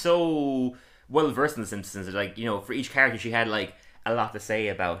 She's so well versed in the Simpsons. Like for each character, she had like a lot to say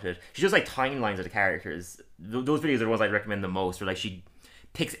about it. She does like timelines of the characters. Those videos are the ones I'd recommend the most. Where like she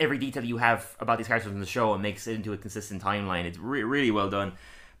picks every detail you have about these characters in the show and makes it into a consistent timeline. It's really well done.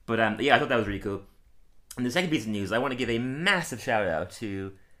 But yeah, I thought that was really cool. And the second piece of news, I want to give a massive shout out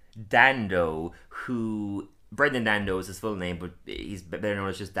to Dando, who Brendan Dando is his full name, but he's better known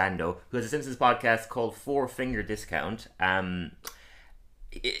as just Dando, who has a Simpsons podcast called Four Finger Discount.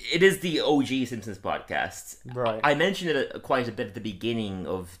 It is the OG Simpsons podcast. Right. I mentioned it quite a bit at the beginning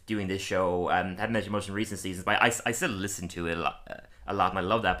of doing this show. Haven't mentioned much in recent seasons, but I still listen to it a lot, and I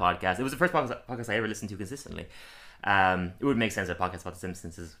love that podcast. It was the first podcast I ever listened to consistently. It would make sense that a podcast about The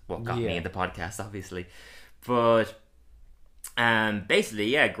Simpsons is what got me into podcasts, obviously. But basically,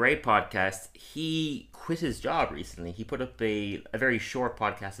 yeah, great podcast. He quit his job recently. He put up a very short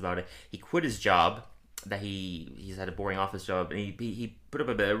podcast about it. He quit his job, that he's had a boring office job, and he put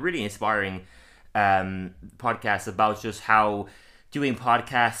up a really inspiring podcast about just how doing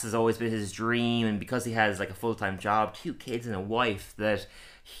podcasts has always been his dream, and because he has like a full-time job, 2 kids and a wife, that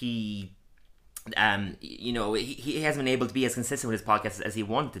he he hasn't been able to be as consistent with his podcast as he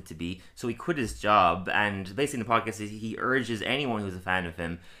wanted to be, so he quit his job. And basically in the podcast he urges anyone who's a fan of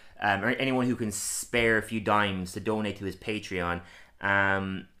him, or anyone who can spare a few dimes, to donate to his Patreon.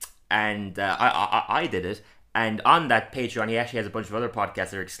 I did it, and on that Patreon he actually has a bunch of other podcasts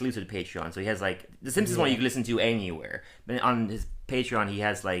that are exclusive to Patreon. So he has like the Simpsons one you can listen to anywhere, but on his Patreon he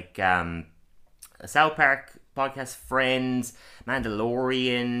has like a South Park podcast, Friends,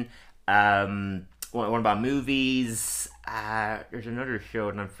 Mandalorian, one about movies. There's another show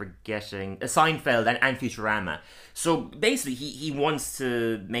and I'm forgetting, Seinfeld and Futurama. So basically he wants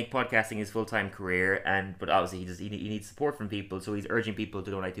to make podcasting his full-time career, but obviously he needs support from people, so he's urging people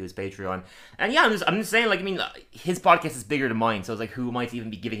to donate to his Patreon. And yeah, I'm just saying, like, I mean, his podcast is bigger than mine, so it's like, who might even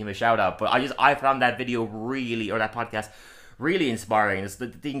be giving him a shout out? But I found that video that podcast really inspiring. It's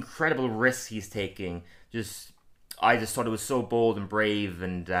the incredible risks he's taking. I just thought it was so bold and brave,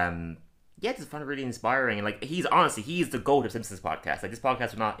 and yeah, just found it really inspiring. And like, he's the GOAT of Simpsons podcast. Like, this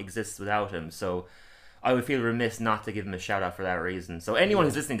podcast would not exist without him. So I would feel remiss not to give him a shout out for that reason. So anyone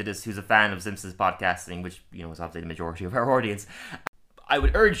who's listening to this who's a fan of Simpsons podcasting, which is obviously the majority of our audience, I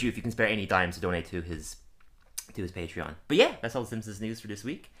would urge you, if you can spare any dimes, to donate to his Patreon. But yeah, that's all the Simpsons news for this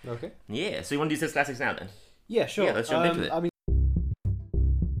week. Okay. Yeah, so you want to do Simpsons Classics now then? Yeah, sure. Yeah, let's jump into it. I mean,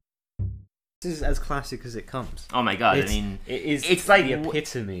 this is as classic as it comes. Oh my god, It's like the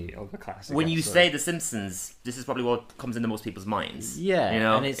epitome of a classic. When you episode. say The Simpsons, this is probably what comes into most people's minds. Yeah,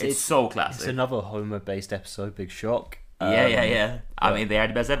 and it's so classic. It's another Homer-based episode. Big shock. Yeah. I mean, they are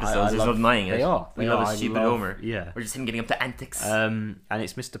the best episodes. There's no denying it. They are. We love a stupid Homer. Yeah. Or just him getting up to antics. And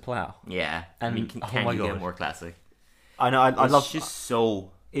it's Mr. Plow. Yeah. And I mean, can you get more classic? I know. I love. It's just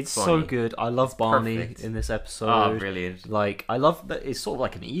so. It's funny. so good. I love Barney perfect. in this episode. Oh, brilliant! Like, I love that it's sort of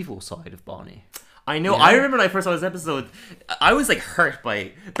like an evil side of Barney. I know. Yeah. I remember when I first saw this episode, I was like hurt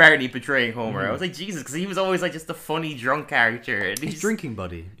by Barney betraying Homer. I was like, Jesus, because he was always like just a funny drunk character. And His drinking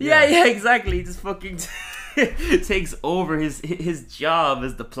buddy. Yeah, exactly. He just fucking takes over his job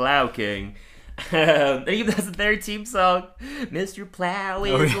as the Plow King. And even has a third team song. Mr. Plow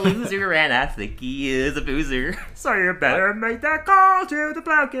is a loser, and I think he is a boozer. So you better make that call to the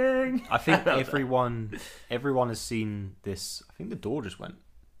Plow King. I think everyone has seen this. I think the door just went.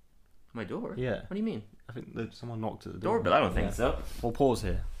 My door? Yeah. What do you mean? I think that someone knocked at the door. Doorbell? I don't think so. We'll pause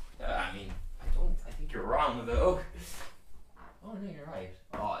here. I think you're wrong though. Oh no, you're right.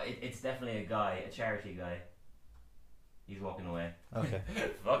 Oh, it's definitely a charity guy. He's walking away. Okay.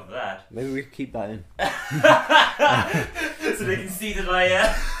 Fuck that. Maybe we could keep that in. So they can see that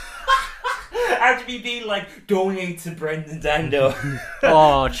I after me being like, donate to Brendan Dando.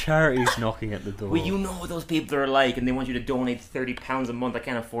 Oh, charity's knocking at the door. Well, you know what those people are like, and they want you to donate £30 a month. I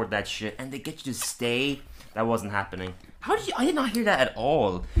can't afford that shit, and they get you to stay. That wasn't happening. How did you? I did not hear that at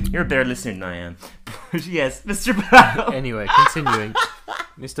all. You're a better listener than I am. But yes, Mr. Plow. Anyway, continuing.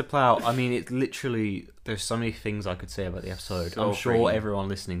 Mr. Plow, I mean, it's literally, there's so many things I could say about the episode. So I'm sure brilliant. everyone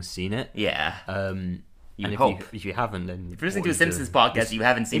listening's seen it. Yeah. And hope. if you haven't, then If you're listening to a Simpsons podcast, you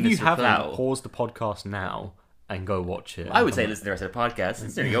haven't seen If you Mr. haven't, Plow. pause the podcast now and go watch it. I would say listen to the rest of the podcast.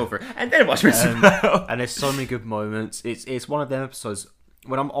 It's nearly over, and then watch Mr. Plow. And there's so many good moments. It's one of them episodes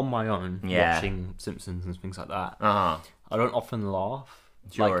when I'm on my own watching Simpsons and things like that. Uh-huh. I don't often laugh,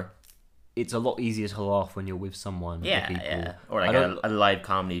 Sure. Like, it's a lot easier to laugh when you're with someone. Yeah, with people. yeah. Or like I don't- a live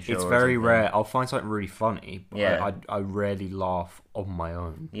comedy show. It's or very something. rare. I'll find something really funny, but Yeah. I rarely laugh on my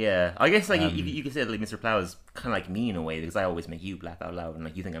own. Yeah, I guess like you could say like Mr. Plow is kind of like me in a way because I always make you laugh out loud and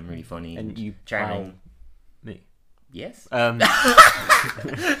like you think I'm really funny And you charming. plow me. Yes, I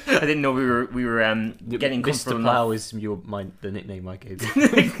I didn't know we were getting Mr. comfortable Plow is the nickname I gave you.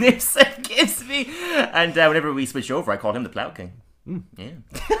 enough. Nipsey gives me, and whenever we switch over, I call him the Plow King. Yeah,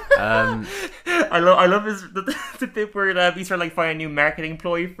 I love his the bit where he's trying to like find a new marketing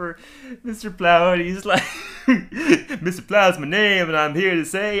employee for Mr. Plow, and he's like, "Mr. Plow's my name, and I'm here to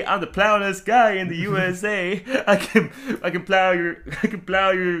say I'm the plowless guy in the USA. I can plow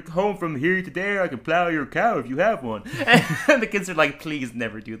your home from here to there. I can plow your cow if you have one." And the kids are like, "Please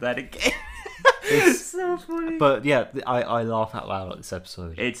never do that again." It's so funny. But yeah, I laugh out loud at this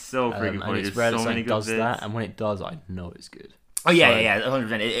episode. It's so freaking funny. And it's There's rare so that many something good does bits. that, and when it does, I know it's good. Oh yeah, So- yeah,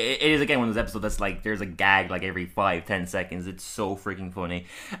 100%. It is again one of those episodes that's like there's a gag like every 5-10 seconds. It's so freaking funny.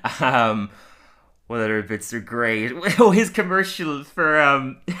 What other bits are great? Oh, his commercial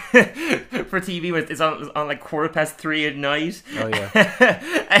for for TV when it's on like 3:15 at night. Oh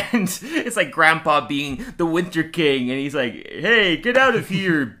yeah. And it's like Grandpa being the Winter King, and he's like, "Hey, get out of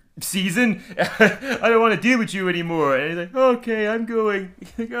here." Season, I don't want to deal with you anymore. And he's like, "Okay, I'm going."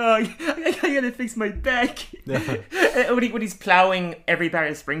 He's like, "Oh, I gotta fix my back." when he's plowing every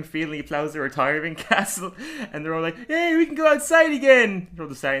part of Springfield, and he plows the retirement castle, and they're all like, "Hey, we can go outside again." Throw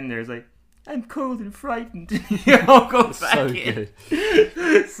the sign there. It's like, "I'm cold and frightened." You all go back So in.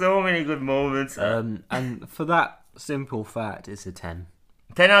 good. So many good moments. And for that simple fact, it's a 10.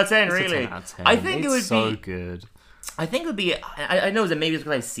 10 out of 10, It's really. a 10 out of 10. I think it's it would so be. good. I think it would be. I know that maybe it's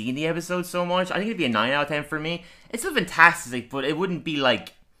because I've seen the episode so much. I think it'd be a 9 out of 10 for me. It's still fantastic, but it wouldn't be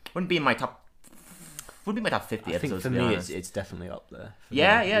in my top. Wouldn't be my top 50 I think episodes. for to be me, honest. it's definitely up there. For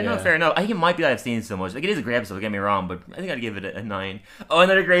Yeah, me. yeah, no, fair enough. I think it might be that I've seen it so much. Like, it is a great episode, don't get me wrong, but I think I'd give it a 9. Oh,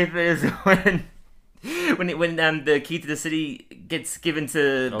 another great bit is when the key to the city gets given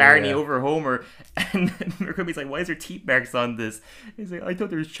to Barney yeah. over Homer, and Kirby's like, "Why is there teeth marks on this?" He's like, "I thought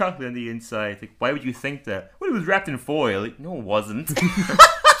there was chocolate on the inside." Like, why would you think that? Well, it was wrapped in foil. Like, no, it wasn't.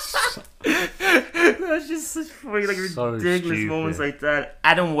 That's just such funny, like So ridiculous stupid. moments like that.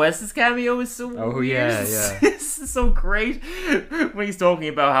 Adam West's cameo is so Oh, weird. yeah, yeah. It's so great when he's talking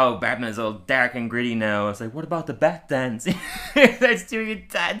about how Batman's all dark and gritty now. It's like, what about the bat dance? That's doing a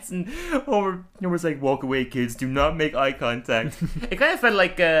dance, and Homer's like, "Walk away, kids. Do not make eye contact." It kind of felt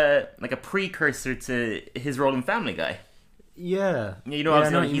like a precursor to his role in Family Guy. Yeah. You know, Yeah, I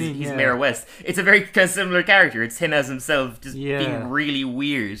obviously, know what you he's mean, yeah. Mayor West. It's a very kind of similar character. It's him as himself, just Yeah. being really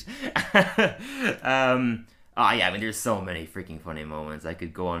weird. Yeah, I mean, there's so many freaking funny moments. I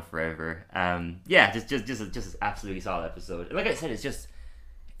could go on forever. Yeah, just an absolutely solid episode. Like I said, it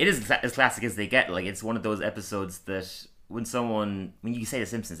is as classic as they get. Like, it's one of those episodes that when you say The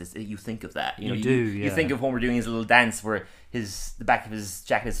Simpsons, you think of that. You do, You yeah. think of Homer doing his little dance where the back of his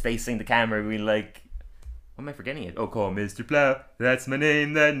jacket is facing the camera, being like, "Why am I forgetting it? Oh, call Mr. Plow. That's my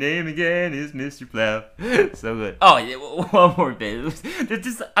name. That name again is Mr. Plow." So good. Oh, yeah, one more bit.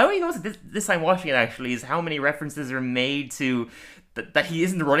 I only noticed this time watching it, actually, is how many references are made to that he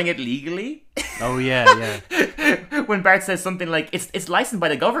isn't running it legally. Oh, yeah, yeah. When Bart says something like, it's licensed by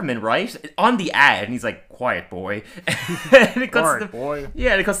the government, right? On the ad. And he's like, "Quiet, boy." And it cuts Quiet, boy.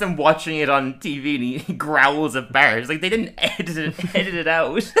 Yeah, and it cuts them watching it on TV, and he growls at Bart. It's like, they didn't edit it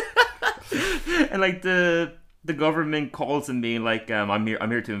out. And like the government calls him, being like, I'm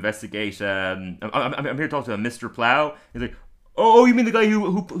here to investigate. I'm here to talk to Mr. Plow. He's like, "Oh, you mean the guy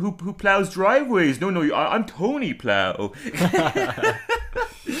who plows driveways? No, I'm Tony Plow."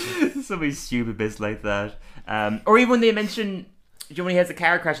 So many stupid bits like that. Or even when they mention, when he has a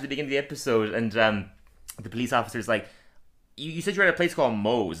car crash at the beginning of the episode, and the police officer's like, you said you're at a place called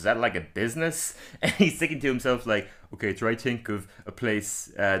Moe's. Is that like a business?" And he's thinking to himself like, "Okay, try think of a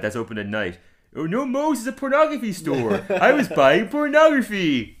place that's open at night." "Oh no, Moe's is a pornography store. I was buying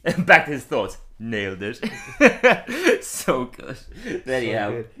pornography." And back to his thoughts. Nailed it. So good. There you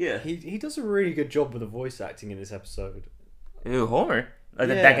have. good. Yeah. He does a really good job with the voice acting in this episode. Ooh, Homer. Yeah,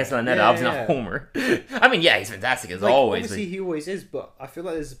 That gets on that. yeah, Obviously yeah. not Homer. I mean, yeah, he's fantastic as Like, always. obviously he always is, but I feel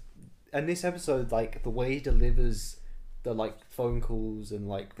like there's in this episode, like the way he delivers the like phone calls and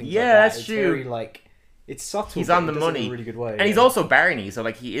like things Yeah, like that, that's it's true. very like it's subtle. He's but on he the does it in money. a really good way. And he's yeah. also Barney, so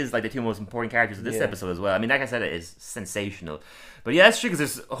like he is like the two most important characters of this Yeah. episode as well. I mean, like I said, it is sensational. But yeah, that's true,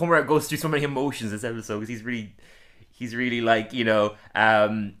 because Homer goes through so many emotions this episode, because he's really like,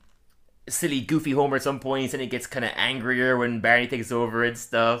 silly, goofy Homer at some points, and he gets kind of angrier when Barney takes over and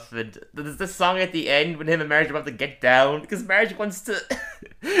stuff. And there's this song at the end when him and Marge are about to get down because Marge wants to.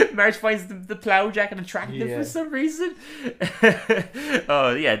 Marge finds the plow jacket attractive for some reason.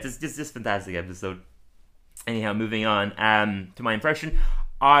 Oh yeah, just fantastic episode. Anyhow, moving on to my impression.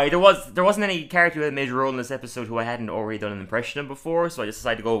 There wasn't any character who had a major role in this episode who I hadn't already done an impression of before, so I just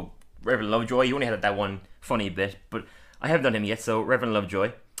decided to go Reverend Lovejoy. He only had that one funny bit, but I haven't done him yet, so Reverend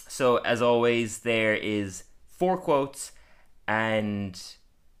Lovejoy. So, as always, there is 4 quotes, and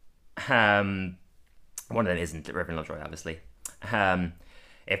one of them isn't Reverend Lovejoy, obviously.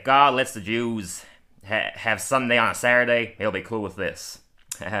 If God lets the Jews have Sunday on a Saturday, he'll be cool with this.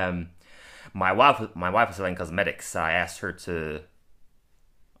 My wife was selling cosmetics. I asked her to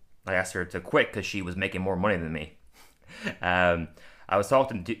quit because she was making more money than me. I was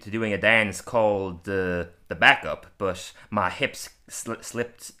talking to doing a dance called the backup, but my hips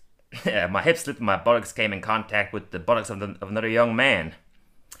slipped. My hips slipped and my buttocks came in contact with the buttocks of another young man.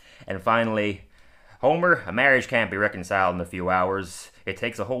 And finally, Homer, a marriage can't be reconciled in a few hours. It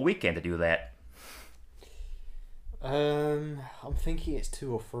takes a whole weekend to do that. I'm thinking it's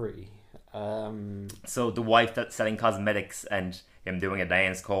 2 or 3. So the wife that's selling cosmetics and him doing a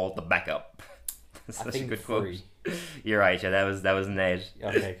dance called the backup. Such I think a good 3. quote. You're right, yeah, that was Ned.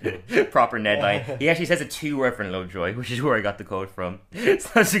 Okay, cool. Proper Ned line. He actually says it to Reverend Lovejoy, which is where I got the quote from.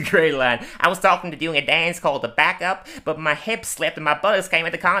 Such a great line. I was talking to doing a dance called the backup, but my hips slipped and my buttocks came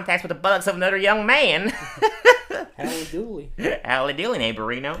into contact with the buttocks of another young man. Howdy dooley. Howdy dooley,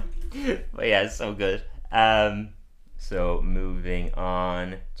 neighborino. But yeah, it's so good. So moving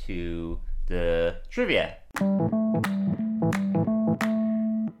on to the trivia. So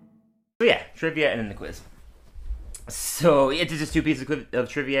yeah, trivia and then the quiz. So it's just 2 pieces of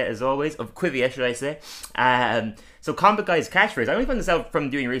trivia as always, of quivia should I say. So Comic Guy's catchphrase, I only found this out from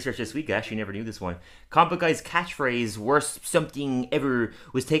doing research this week, I actually never knew this one. Comic Guy's catchphrase, worst something ever,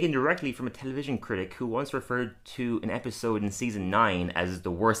 was taken directly from a television critic who once referred to an episode in season 9 as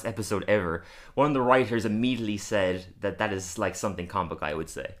the worst episode ever. One of the writers immediately said that is like something Comic Guy would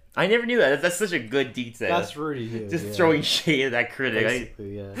say. I never knew that. That's such a good detail. That's really good. Just throwing shade at that critic.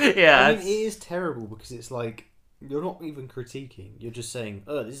 Basically, yeah. Yeah. I mean, it is terrible because it's like, you're not even critiquing. You're just saying,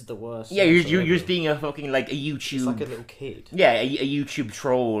 "Oh, this is the worst." Yeah, you're just being a fucking like a YouTube. It's like a little kid. Yeah, a YouTube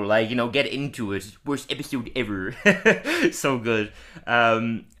troll. Like, you know, get into it. Worst episode ever. So good.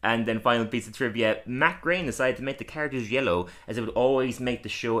 And then final piece of trivia: Matt Groening decided to make the characters yellow as it would always make the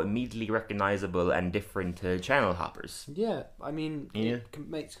show immediately recognizable and different to channel hoppers. Yeah, I mean, it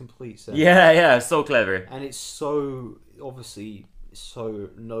makes complete sense. Yeah, so clever. And it's so obviously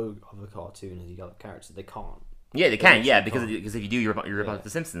no other cartoon has yellow characters. They can't. Yeah, they can. Yeah, because if you do, you're about the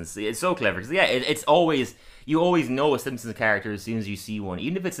Simpsons. It's so clever. Because it's always, you always know a Simpsons character as soon as you see one,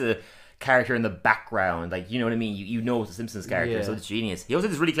 even if it's a character in the background. Like, you know what I mean? You know it's a Simpsons character, so it's genius. He also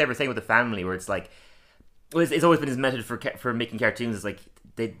did this really clever thing with the family where it's like, it's always been his method for making cartoons. It's like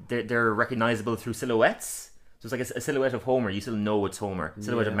they're recognizable through silhouettes. So it's like a silhouette of Homer, you still know it's Homer.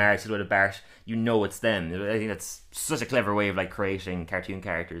 Silhouette of Marge, silhouette of Bart, you know it's them. I think that's such a clever way of like creating cartoon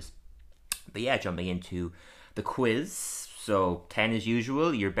characters. But yeah, jumping into the quiz. So 10 as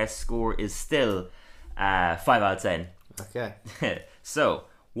usual. Your best score is still 5 out of 10. Okay. So,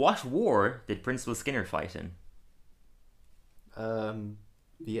 what war did Principal Skinner fight in?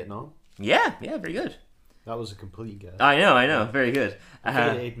 Vietnam. Yeah, very good. That was a complete guess. I know, very good. I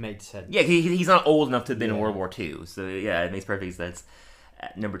figured it made sense. Yeah, he's not old enough to have been in World War II, so yeah, it makes perfect sense.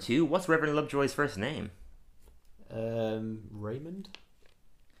 Number 2, what's Reverend Lovejoy's first name? Raymond?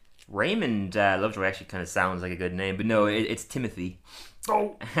 Raymond Lovejoy actually kind of sounds like a good name, but no, it's Timothy.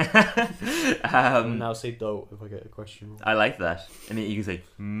 Oh! I'll now say "don't" if I get a question wrong. I like that. I mean, you can say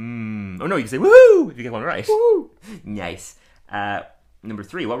oh no, you can say "woohoo" if you get one right. Woo! Nice. Number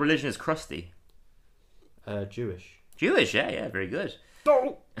 3, what religion is Krusty? Jewish. Jewish, yeah, very good.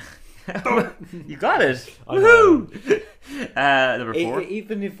 Don't! You got it. I know. Woohoo! Number 4.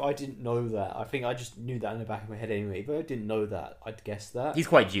 Even if I didn't know that, I think I just knew that in the back of my head anyway. But I didn't know that, I'd guess that. He's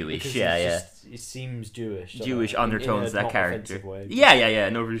quite Jewish, Because yeah. It seems Jewish. Jewish undertones to that character. Way. Yeah,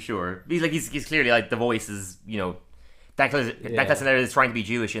 no, for sure. He's clearly like the voice is, you know, Dan Castellaneta is trying to be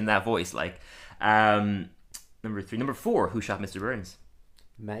Jewish in that voice. Like, number 3, number 4. Who shot Mr. Burns?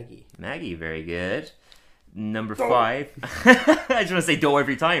 Maggie, very good. Number 5. I just want to say "do"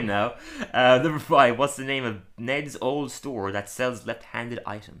 every time now. Number 5. What's the name of Ned's old store that sells left-handed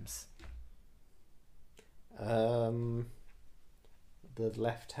items? The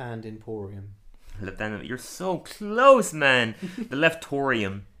Left Hand Emporium. Left-handed. You're so close, man. The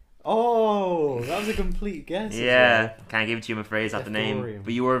Leftorium. Oh, that was a complete guess. as Yeah, can't give it to you, I'm afraid. It's not the name, Leftorium.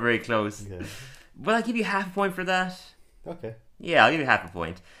 but you were very close. well. Well, I'll give you half a point for that. Okay. Yeah, I'll give you half a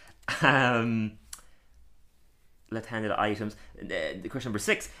point. Left-handed items. The question number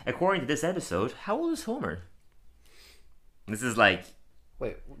 6. According to this episode, how old is Homer? This is like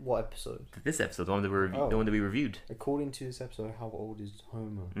Wait, what episode? this episode, the one that we reviewed. According to this episode, how old is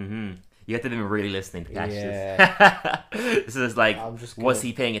Homer? Mm-hmm. You have to be really listening to catch Yeah. this. This is like, I'm just was gonna-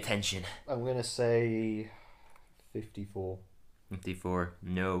 he paying attention? I'm gonna say 54. 54.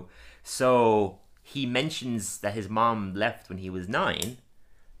 No. So he mentions that his mom left when he was 9,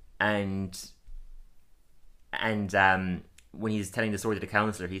 and when he's telling the story to the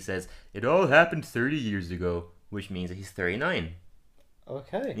counselor, he says it all happened 30 years ago, which means that he's 39.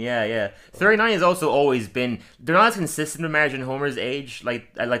 Okay. Yeah. 39 has also always been. They're not as consistent with Marge and Homer's age,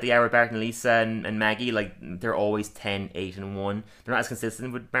 like they are with Bart and Lisa and Maggie. Like they're always 10, 8, and 1. They're not as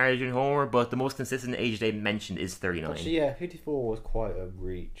consistent with Marge and Homer, but the most consistent age they mentioned is 39. Actually, yeah, 54 was quite a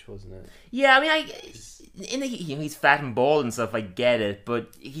reach, wasn't it? Yeah, I mean, he's fat and bald and stuff. I get it,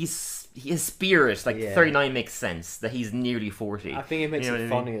 but his spirit, like Yeah. 39, makes sense. That he's nearly 40. I think it makes You know it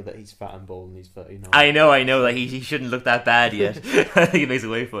what I mean? funnier that he's fat and bald and he's 39. I know. Like he shouldn't look that bad yet. I think it makes it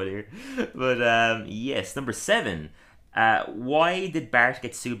way funnier. But yes, number 7. Why did Bart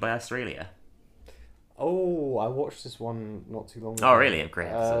get sued by Australia? Oh, I watched this one not too long ago. Oh, really? A great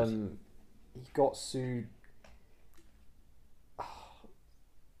episode. He got sued.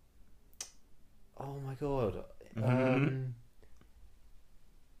 Oh my god.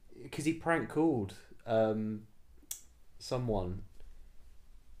 Because he prank called someone.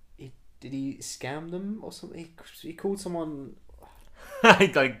 Did he scam them or something? He called someone.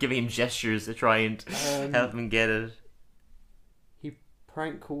 Like giving him gestures to try and help him get it. He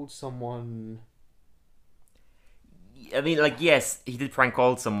prank called someone. I mean, like, yes, he did prank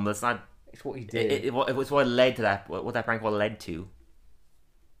call someone. That's not. It's what he did. It was what led to that. What that prank call led to.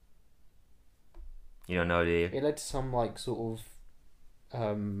 You don't know, do you? It led to some like sort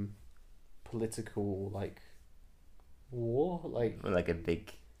of political like war. Like a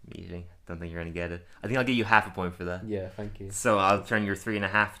big meeting. Don't think you're gonna get it. I think I'll give you half a point for that. Yeah, thank you. So I'll turn your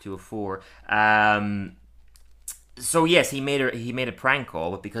 3.5 to a 4. So yes, he made a prank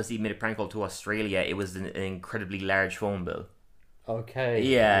call, but because he made a prank call to Australia, it was an incredibly large phone bill. Okay.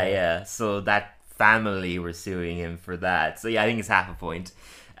 Yeah. So that family were suing him for that. So yeah, I think it's half a point.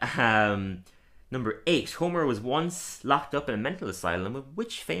 Number 8. Homer was once locked up in a mental asylum with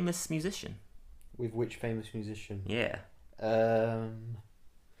which famous musician? With which famous musician? Yeah.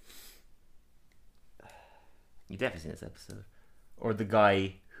 You've definitely seen this episode. Or the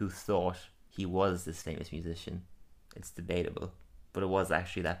guy who thought he was this famous musician. It's debatable. But it was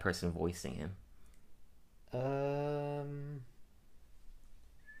actually that person voicing him.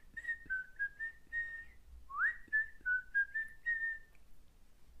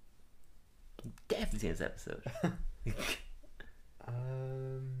 You've definitely seen this episode.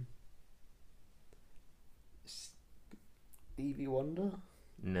 Stevie Wonder?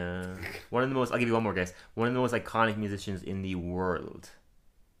 No. One of the most... I'll give you one more guess. One of the most iconic musicians in the world.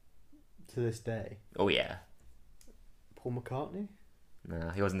 To this day. Oh, yeah. Paul McCartney?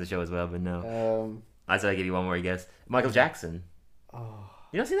 No, he was in the show as well, but no. I said I'd give you one more guess. Michael Jackson. Oh,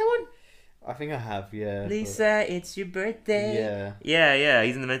 You don't see that one? I think I have, yeah. Lisa, it's your birthday. Yeah.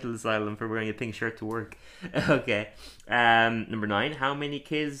 He's in the mental asylum for wearing a pink shirt to work. Okay. Number 9. How many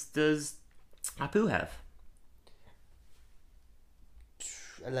kids does Apu have?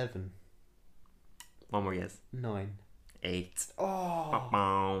 11. One more guess. 9. 8.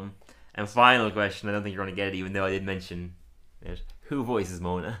 Oh. And final question. I don't think you're going to get it, even though I did mention it. Who voices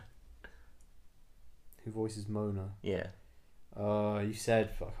Mona? Who voices Mona? Yeah. You said,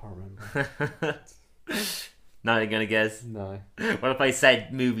 but I can't remember. Not gonna guess. No. What if I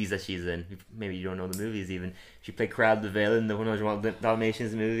said movies that she's in? Maybe you don't know the movies even. She played Crab the villain in the 101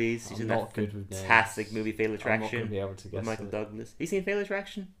 Dalmatians movies. She's I'm in not that good with names. fantastic movie Fatal I'm not going to Attraction be able to with guess Michael it. Douglas. You seen Fatal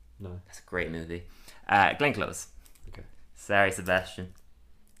Attraction? No. That's a great movie. Glenn Close. Okay. Sorry, Sebastian.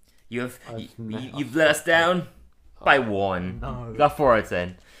 You've I've you've let us down by 1. No. You got 4 out of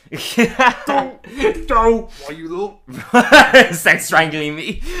 10. Don't! Why you look? Start strangling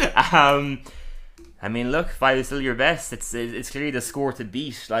me. I mean, look, 5 is still your best. It's clearly the score to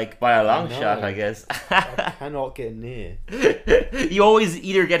beat, like by a long I know. shot, I guess. I cannot get near. You always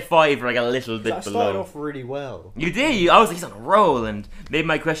either get 5 or like a little bit I started below. off really well. You did. I was like, he's on a roll, and maybe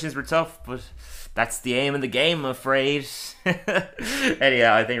my questions were tough, but that's the aim of the game, I'm afraid.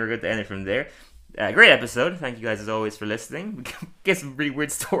 Anyhow, I think we're good to end it from there. Great episode. Thank you guys as always for listening. We get some really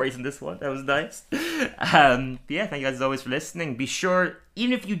weird stories in this one. That was nice. Thank you guys as always for listening. Be sure,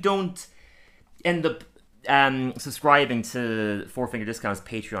 even if you don't end up subscribing to Four Finger Discount's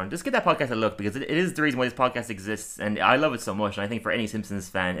Patreon, just give that podcast a look, because it is the reason why this podcast exists, and I love it so much. And I think for any Simpsons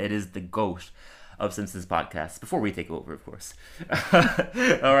fan, it is the GOAT of Simpsons podcasts. Before we take over, of course.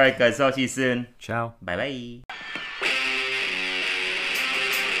 All right, guys. Talk to you soon. Ciao. Bye bye.